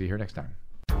we'll see you here next time.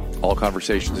 All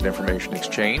conversations and information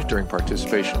exchanged during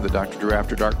participation in the Dr. Drew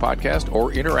After Dark podcast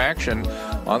or interaction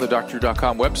on the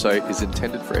drdrew.com website is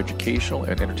intended for educational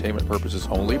and entertainment purposes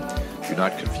only. Do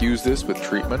not confuse this with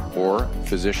treatment or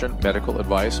physician medical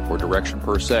advice or direction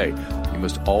per se. You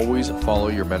must always follow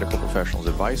your medical professional's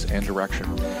advice and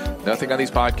direction. Nothing on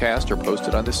these podcasts or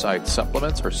posted on this site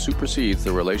supplements or supersedes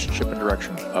the relationship and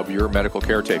direction of your medical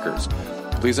caretakers.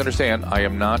 Please understand, I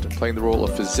am not playing the role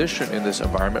of physician in this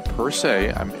environment per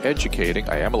se. I'm educating.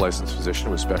 I am a licensed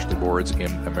physician with specialty boards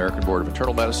in American Board of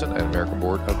Internal Medicine and American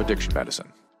Board of Addiction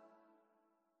Medicine.